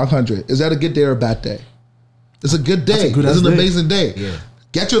up $4,500. Is that a good day or a bad day? It's a good day. a good It's ass an day. amazing day. Yeah.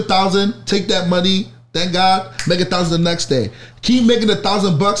 Get your 1,000, take that money. Thank God, make 1,000 the next day. Keep making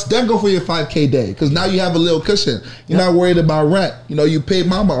 $1,000, then go for your 5K day because now you have a little cushion. You're not worried about rent. You know, you paid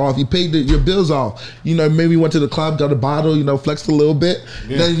mama off, you paid your bills off. You know, maybe you went to the club, got a bottle, you know, flexed a little bit.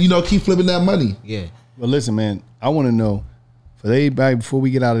 Then keep flipping that money. Yeah. But listen, man, I want to know, for everybody, before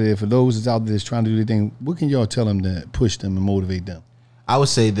we get out of there, for those that's out there that's trying to do their thing, what can y'all tell them to push them and motivate them? I would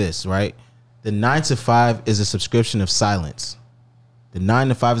say this, right? The 9 to 5 is a subscription of silence. The 9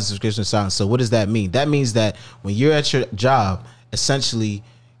 to 5 is a subscription of silence. So what does that mean? That means that when you're at your job, essentially,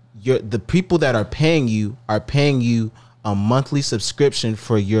 the people that are paying you a monthly subscription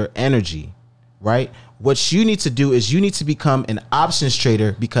for your energy, right? What you need to do is you need to become an options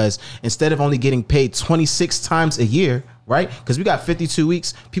trader because instead of only getting paid 26 times a year, right? Because we got 52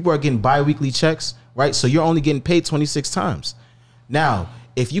 weeks, people are getting bi-weekly checks, right? So you're only getting paid 26 times. Now,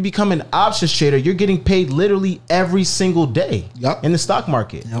 if you become an options trader, you're getting paid literally every single day in the stock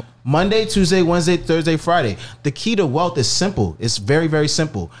market. Yep. Monday, Tuesday, Wednesday, Thursday, Friday. The key to wealth is simple. It's very, very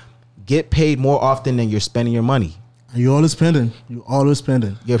simple. Get paid more often than you're spending your money. You always spending. You always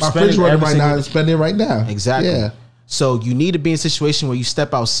spending. You're My spending fridge running every right single now and spending right now. Exactly. Yeah. So you need to be in a situation where you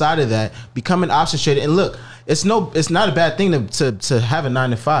step outside of that, become an options trader. And look, it's not a bad thing to have a 9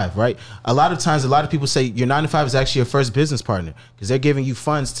 to 5, right? A lot of times, a lot of people say your 9 to 5 is actually your first business partner because they're giving you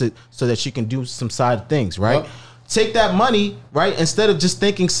funds so that you can do some side things, right? Take that money, right? Instead of just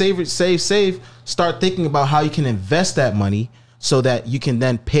thinking save, start thinking about how you can invest that money so that you can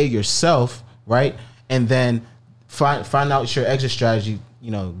then pay yourself, right? And then find out your exit strategy,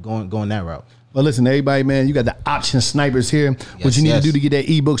 you know, going that route. Well, listen, everybody, man, you got the option snipers here. What you need to do to get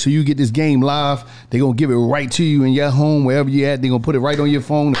that ebook so you get this game live, they're going to give it right to you in your home, wherever you're at. They're going to put it right on your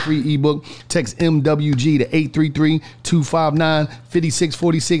phone, the free ebook. Text MWG to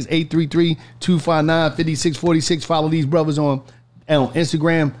 833-259-5646, 833-259-5646. Follow these brothers on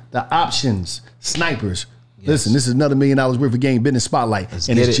Instagram, the options snipers. Yes. Listen, this is another $1 million worth of game business spotlight.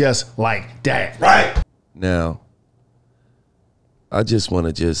 And it's just like that. Right. Now, I just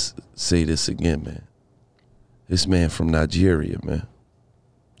want to say this again, man. This man from Nigeria, man.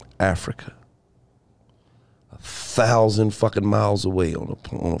 Africa. 1,000 fucking miles away on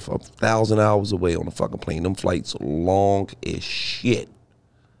a 1,000 hours away on a fucking plane. Them flights are long as shit.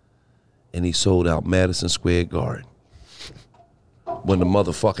 And he sold out Madison Square Garden. When the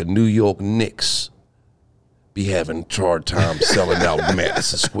motherfucking New York Knicks be having hard time selling out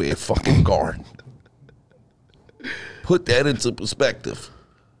Madison Square fucking Garden. Put that into perspective.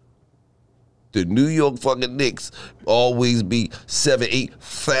 The New York fucking Knicks always be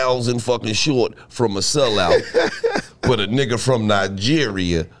 7,000-8,000 fucking short from a sellout. But a nigga from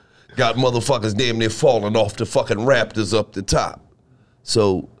Nigeria got motherfuckers damn near falling off the fucking Raptors up the top.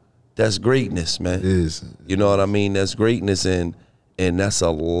 So that's greatness, man. It is. You know what I mean? That's greatness, and that's a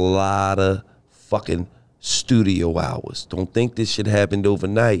lot of fucking studio hours. Don't think this shit happened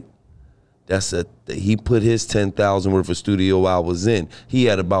overnight. He put his 10,000 worth of studio hours in. He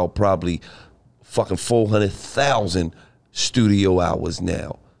had about probably fucking 400,000 studio hours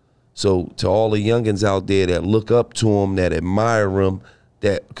now. So to all the youngins out there that look up to him, that admire him,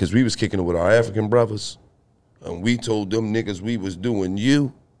 that because we was kicking it with our African brothers, and we told them niggas we was doing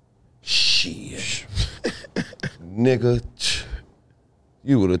you, shit, nigga.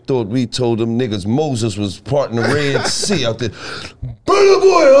 You would have thought we told them niggas Moses was parting the Red Sea out there. Burna Boy,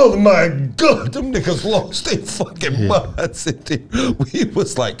 oh my God, them niggas lost their fucking minds. We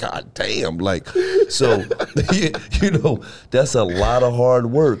was like, God damn, like, so, you know, that's a lot of hard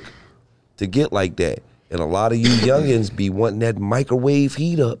work to get like that. And a lot of you youngins be wanting that microwave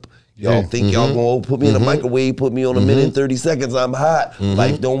heat up. Y'all think y'all gonna put me in a microwave, put me on a minute and 30 seconds, I'm hot.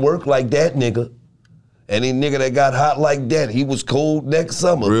 Life don't work like that, nigga. Any nigga that got hot like that, he was cold next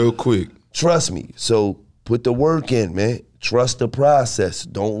summer. Real quick. Trust me. So put the work in, man. Trust the process.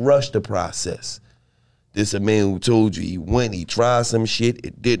 Don't rush the process. This a man who told you he went, he tried some shit,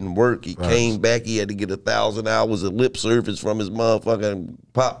 it didn't work. He came back, he had to get 1,000 hours of lip service from his motherfucking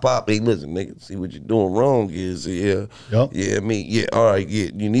pop. Hey, listen, nigga, see what you're doing wrong is, all right,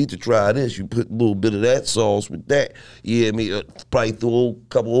 you need to try this. You put a little bit of that sauce with that. Probably throw a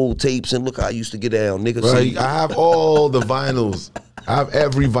couple old tapes and look how I used to get down, nigga. Right, I have all the vinyls. I have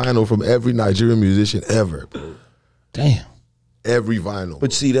every vinyl from every Nigerian musician ever, bro. Damn. Every vinyl.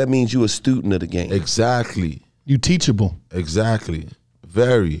 But see, that means you a student of the game. Exactly. You teachable. Exactly.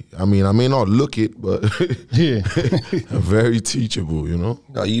 Very. I mean, I may not look it, but yeah, very teachable, you know?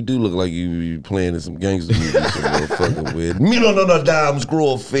 No, you do look like you playing in some gangster movies. Motherfucker with me no dimes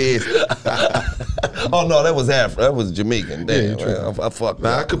grow face. Oh no, that was Afro. That was Jamaican. Damn, yeah, I fucked.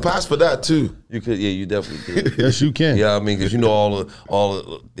 Nah, I could pass for that too. You could, yeah, you definitely could. Yes, you can. Yeah, I mean, because you know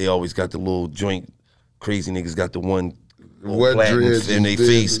they always got the little joint. Crazy niggas got the one. Wet dreads in their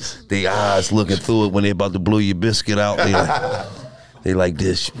face, their eyes looking through it when they about to blow your biscuit out. They like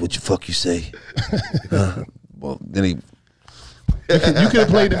this. What the fuck you say? Well, then he. You could have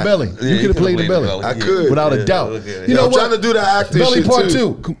played the belly. You could have played the belly. I could, without a doubt. You know I'm what? trying to do the acting. Belly shit part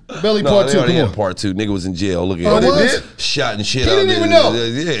too. 2. Belly part 2. Come on. Part 2. Nigga was in jail. Look at Oh, him. they did? Shot and shit. He out didn't there. even know.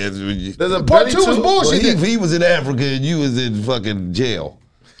 Yeah. There's a Part belly 2 was too? bullshit. Well, he was in Africa and you was in fucking jail.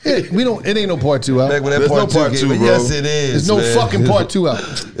 It ain't no part 2 out. Back when that There's part no part 2 two, came, bro. yes, it is. There's no man. fucking part 2 out.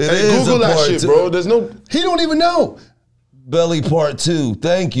 Hey, Google that shit, bro. There's no He don't even know. Belly part 2.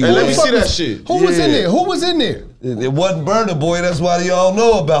 Thank you. Hey, let me man. see that shit. Who was in there? Who was in there? It wasn't Burna Boy. That's why y'all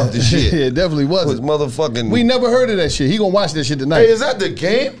know about the shit. Yeah, it definitely It was wasn't. motherfucking. We never heard of that shit. He gonna watch that shit tonight. Hey, is that the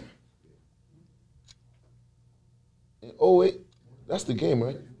game? Oh wait, that's the game,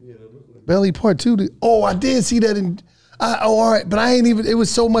 right? Belly part 2. Oh, I did see that in. All right, but I ain't even. It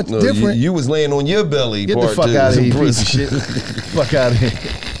was so much different. You was laying on your belly. Get part the fuck 2. out of here, you piece of shit. Fuck out of here.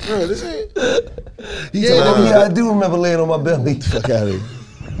 Bro, this ain't. He said, "Oh yeah, I do remember laying on my belly." Fuck out of here.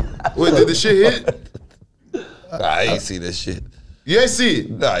 Wait, did the shit hit? I ain't see that shit. You ain't see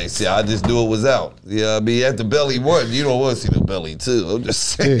it. Nah, you see, I just knew it was out. Yeah, I mean, at the belly one, you don't want to see the belly two. I'm just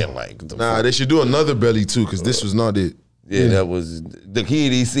saying, like, Nah, they should do another belly too, because this was not it. Yeah, that was the he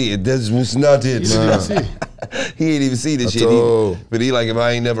didn't see it. This was not it. He ain't even see this shit. But he like, if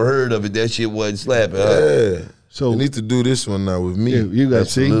I ain't never heard of it, that shit wasn't slapping. Yeah. So you need to do this one now with me. Yeah, you got to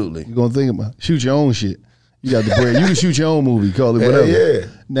see. You're gonna think about shoot your own shit. You got the bread. You can shoot your own movie, call it whatever. Yeah.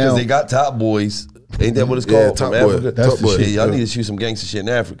 Now they got Top Boys. Ain't that what it's called? Top From Boy. Africa? That's the shit. Y'all need to shoot some gangster shit in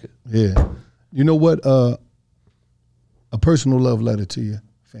Africa. Yeah. You know what? A personal love letter to your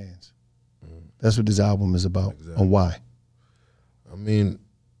fans. That's what this album is about. Exactly. And why? I mean,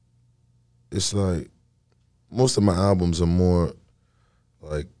 it's like most of my albums are more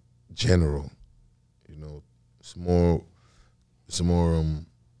like general. You know, it's more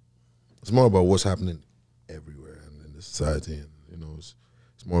about what's happening everywhere and in the society, and you know, it's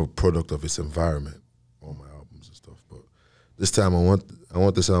more a product of its environment. All my albums and stuff, but this time I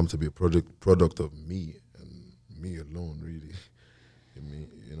want this album to be a product of me and me alone, really.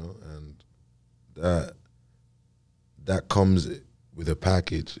 You know, and that comes with a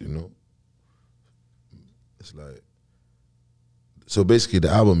package, you know. It's like, so basically the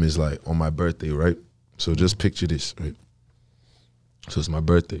album is like on my birthday, right? So just picture this, right? So it's my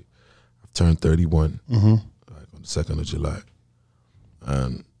birthday. I've turned 31, like on the 2nd of July.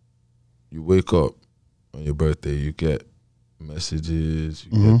 And you wake up on your birthday, you get messages,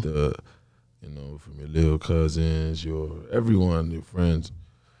 you get the, you know, from your little cousins, everyone, your friends.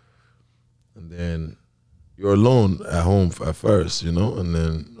 And then you're alone at home at first, you know, and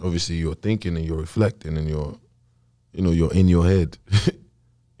then obviously you're thinking and you're reflecting and you're in your head.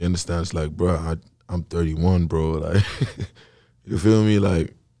 You understand? It's like, bro, I'm 31, bro. Like, you feel me?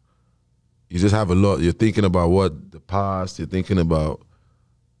 Like, you just have a lot. You're thinking about what the past. You're thinking about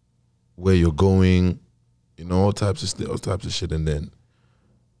where you're going. You know, all types of shit. And then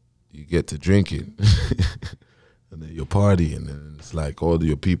you get to drinking, and then you're partying, and then it's like all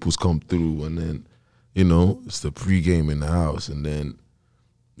your peoples come through, and then, you know, it's the pregame in the house, and then,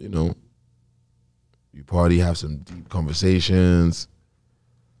 you know, you party, have some deep conversations,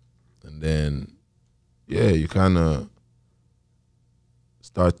 and then, yeah, you kind of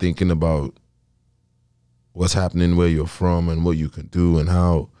start thinking about what's happening where you're from and what you can do and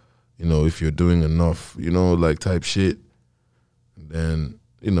how, you know, if you're doing enough, you know, like type shit. And then,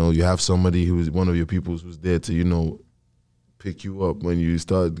 you know, you have somebody who's one of your peoples who's there to, you know, pick you up when you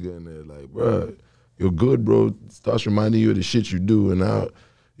start getting there, like, bro, you're good, bro. It starts reminding you of the shit you do and how,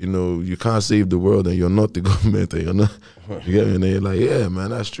 you know, you can't save the world and you're not the government and you're not, you get me? And they're like, yeah,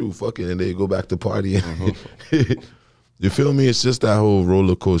 man, that's true, fuck it. And they go back to partying. You feel me? It's just that whole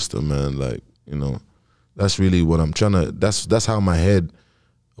roller coaster, man. Like, you know, that's really what I'm trying to, that's how my head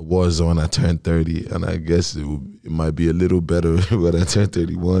was when I turned 30. And I guess it might be a little better when I turned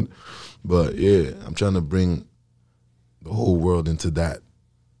 31. But yeah, I'm trying to bring the whole world into that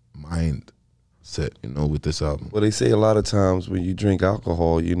mind set, you know, with this album. Well, they say a lot of times when you drink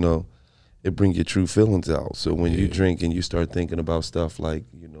alcohol, you know, it brings your true feelings out. So when you drink and you start thinking about stuff like,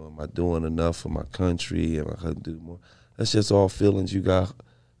 you know, am I doing enough for my country? Am I gonna do more? That's just all feelings you got,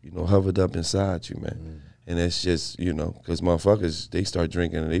 you know, hovered up inside you, man. And that's just, you know, because motherfuckers, they start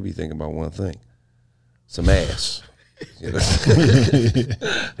drinking and they be thinking about one thing, some ass. You know?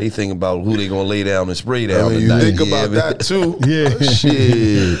 They think about who they gonna lay down and spray down. I mean, you think about that too. Yeah.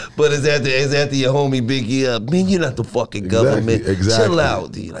 Shit. But it's after your homie big you up. Man, you're not the fucking government. Exactly. Chill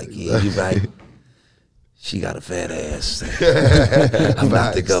out. You're like, yeah, you're right. She got a fat ass. I'm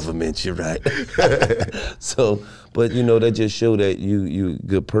not the government, you're right. So, but you know, that just show that you a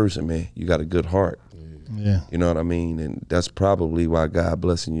good person, man. You got a good heart. Yeah. You know what I mean? And that's probably why God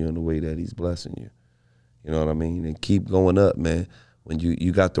blessing you in the way that he's blessing you. You know what I mean? And keep going up, man. When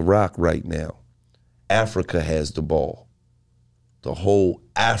you got the rock right now, Africa has the ball. The whole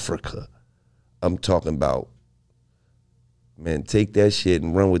Africa. I'm talking about, man, take that shit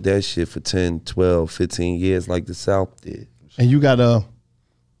and run with that shit for 10, 12, 15 years like the South did. And you got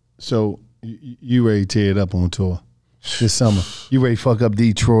so you ready to tear it up on tour this summer. You ready to fuck up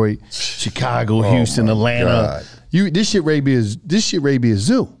Detroit, Chicago, Houston, Atlanta. God. This shit ready to be a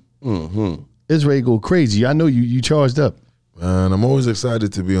zoo. Mm-hmm. It's ready to go crazy. I know you charged up. Man, I'm always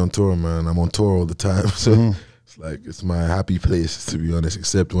excited to be on tour, man. I'm on tour all the time. So it's like, it's my happy place, to be honest,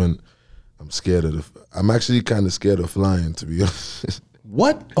 except when I'm scared of I'm actually kind of scared of flying, to be honest.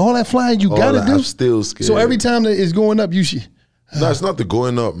 What? All that flying you gotta do? I'm still scared. So every time that it's going up, you should. No, it's not the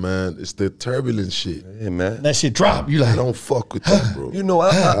going up, man. It's the turbulent shit. Yeah, man. That shit drop. You I like, don't fuck with that, bro. You know,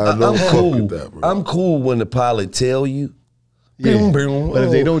 I don't I'm fuck cool. with that, bro. I'm cool when the pilot tell you. Yeah. But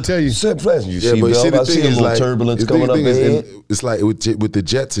if they don't tell you, you see, but I see a little turbulence coming up ahead. It's like with the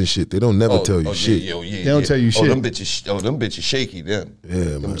jets and shit. They don't never tell you shit. They don't tell you shit. Them bitches shaky then. Yeah,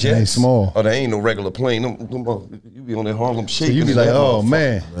 man. Them jets. They ain't small. Oh, they ain't no regular plane. You be on that Harlem shaking. So you be like, oh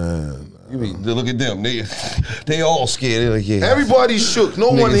man. You be, look at them. They all scared. They're like, yeah. Everybody's shook. No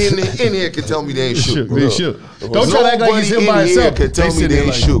one in here can tell me they ain't shook. They shook. Don't try to act like he's him by himself. Can tell me they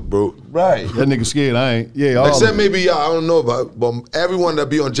ain't shook, bro. Right. That nigga scared. I ain't. Yeah. All Except maybe y'all. I don't know about, but everyone that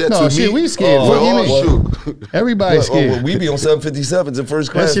be on jets no, with shit, me, we scared. we're all shook. Everybody's scared. We be on 757s in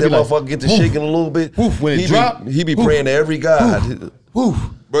first class. shit That be like, motherfucker get to shaking a little bit. When it drop, he be praying to every god.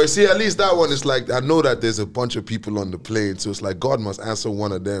 But see, at least that one is like, I know that there's a bunch of people on the plane, so it's like God must answer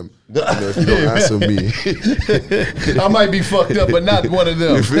one of them. You know, if you don't answer me. I might be fucked up, but not one of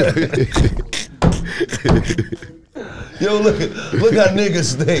them. Yo, look how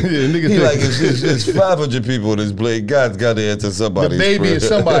niggas think. He like, it's 500 people on this plane. God's got to answer somebody. The baby is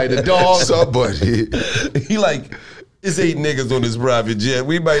somebody, the dog. Somebody. He like, it's 8 niggas on this private jet.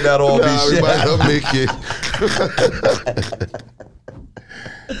 We might not all be shit. We might not make it.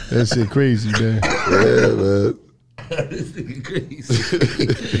 That shit crazy, man. Yeah, man. This nigga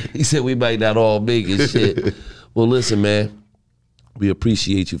crazy. He said we might not all make it, shit. Well, listen, man. We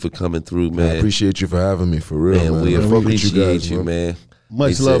appreciate you for coming through, man. I appreciate you for having me, for real, man. We appreciate you, man.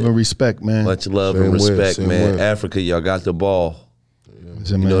 Much love and respect, man. Much love and respect, man. Africa, y'all got the ball.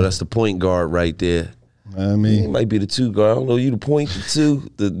 You know, that's the point guard right there. I mean, he might be the 2 guard. I don't know. You the point, the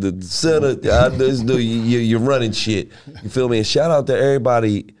 2, the center. I just know you're running shit. You feel me? And shout out to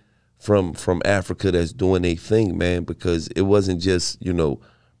everybody from Africa that's doing their thing, man. Because it wasn't just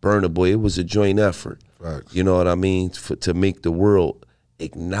Burna Boy. It was a joint effort. Facts. You know what I mean? To make the world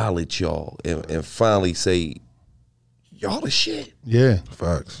acknowledge y'all and finally say y'all the shit. Yeah,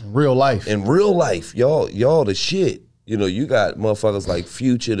 facts. In real life. In real life, y'all the shit. You know, you got motherfuckers like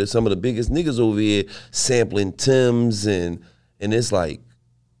Future, that's some of the biggest niggas over here sampling Tim's and it's like,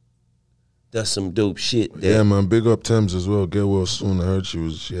 that's some dope shit. Yeah, man, big up Tim's as well. Get well soon. I heard she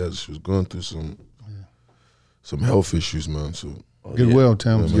was going through some health issues, man. So get well,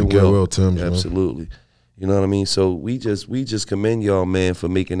 Tim's. Yeah, get well, Tim's. Absolutely. Man. You know what I mean? So we just commend y'all, man, for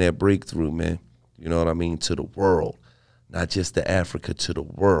making that breakthrough, man. You know what I mean? To the world, not just to Africa, to the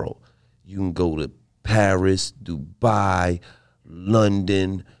world. You can go to Paris, Dubai,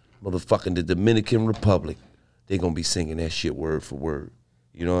 London, motherfucking the Dominican Republic. They gonna be singing that shit word for word.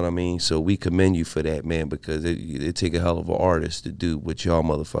 You know what I mean? So we commend you for that, man, because it take a hell of an artist to do what y'all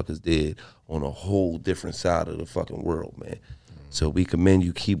motherfuckers did on a whole different side of the fucking world, man. So we commend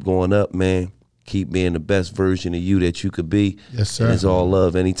you. Keep going up, man. Keep being the best version of you that you could be. Yes, sir. And it's all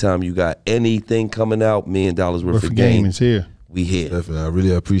love. Anytime you got anything coming out, $1 million worth of game is here. We here. Definitely. I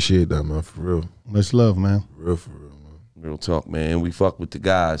really appreciate that, man, for real. Much love, man. For real, man. Real talk, man. And we fuck with the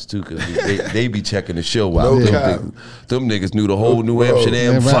guys, too, because they be checking the show out. Them niggas knew the whole New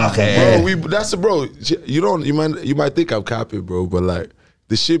Amsterdam fuck ass. Bro, you might think I'm copying, bro, but like,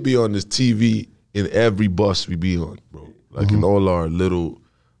 the shit be on this TV in every bus we be on, bro. Like in all our little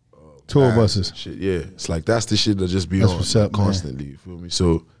tour buses. Shit, yeah. It's like, that's the shit that just be that's on what's up, constantly, you feel me?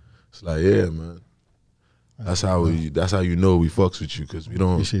 So it's like, yeah, man. That's how you know we fucks with you, because we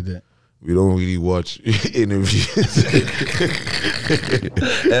don't appreciate that. We don't really watch interviews.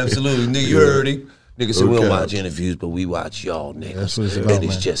 Absolutely, nigga. You heard it. Nigga said we don't watch interviews, but we watch y'all niggas. That's what it's about, and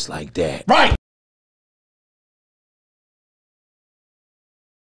it's man. just like that. Right.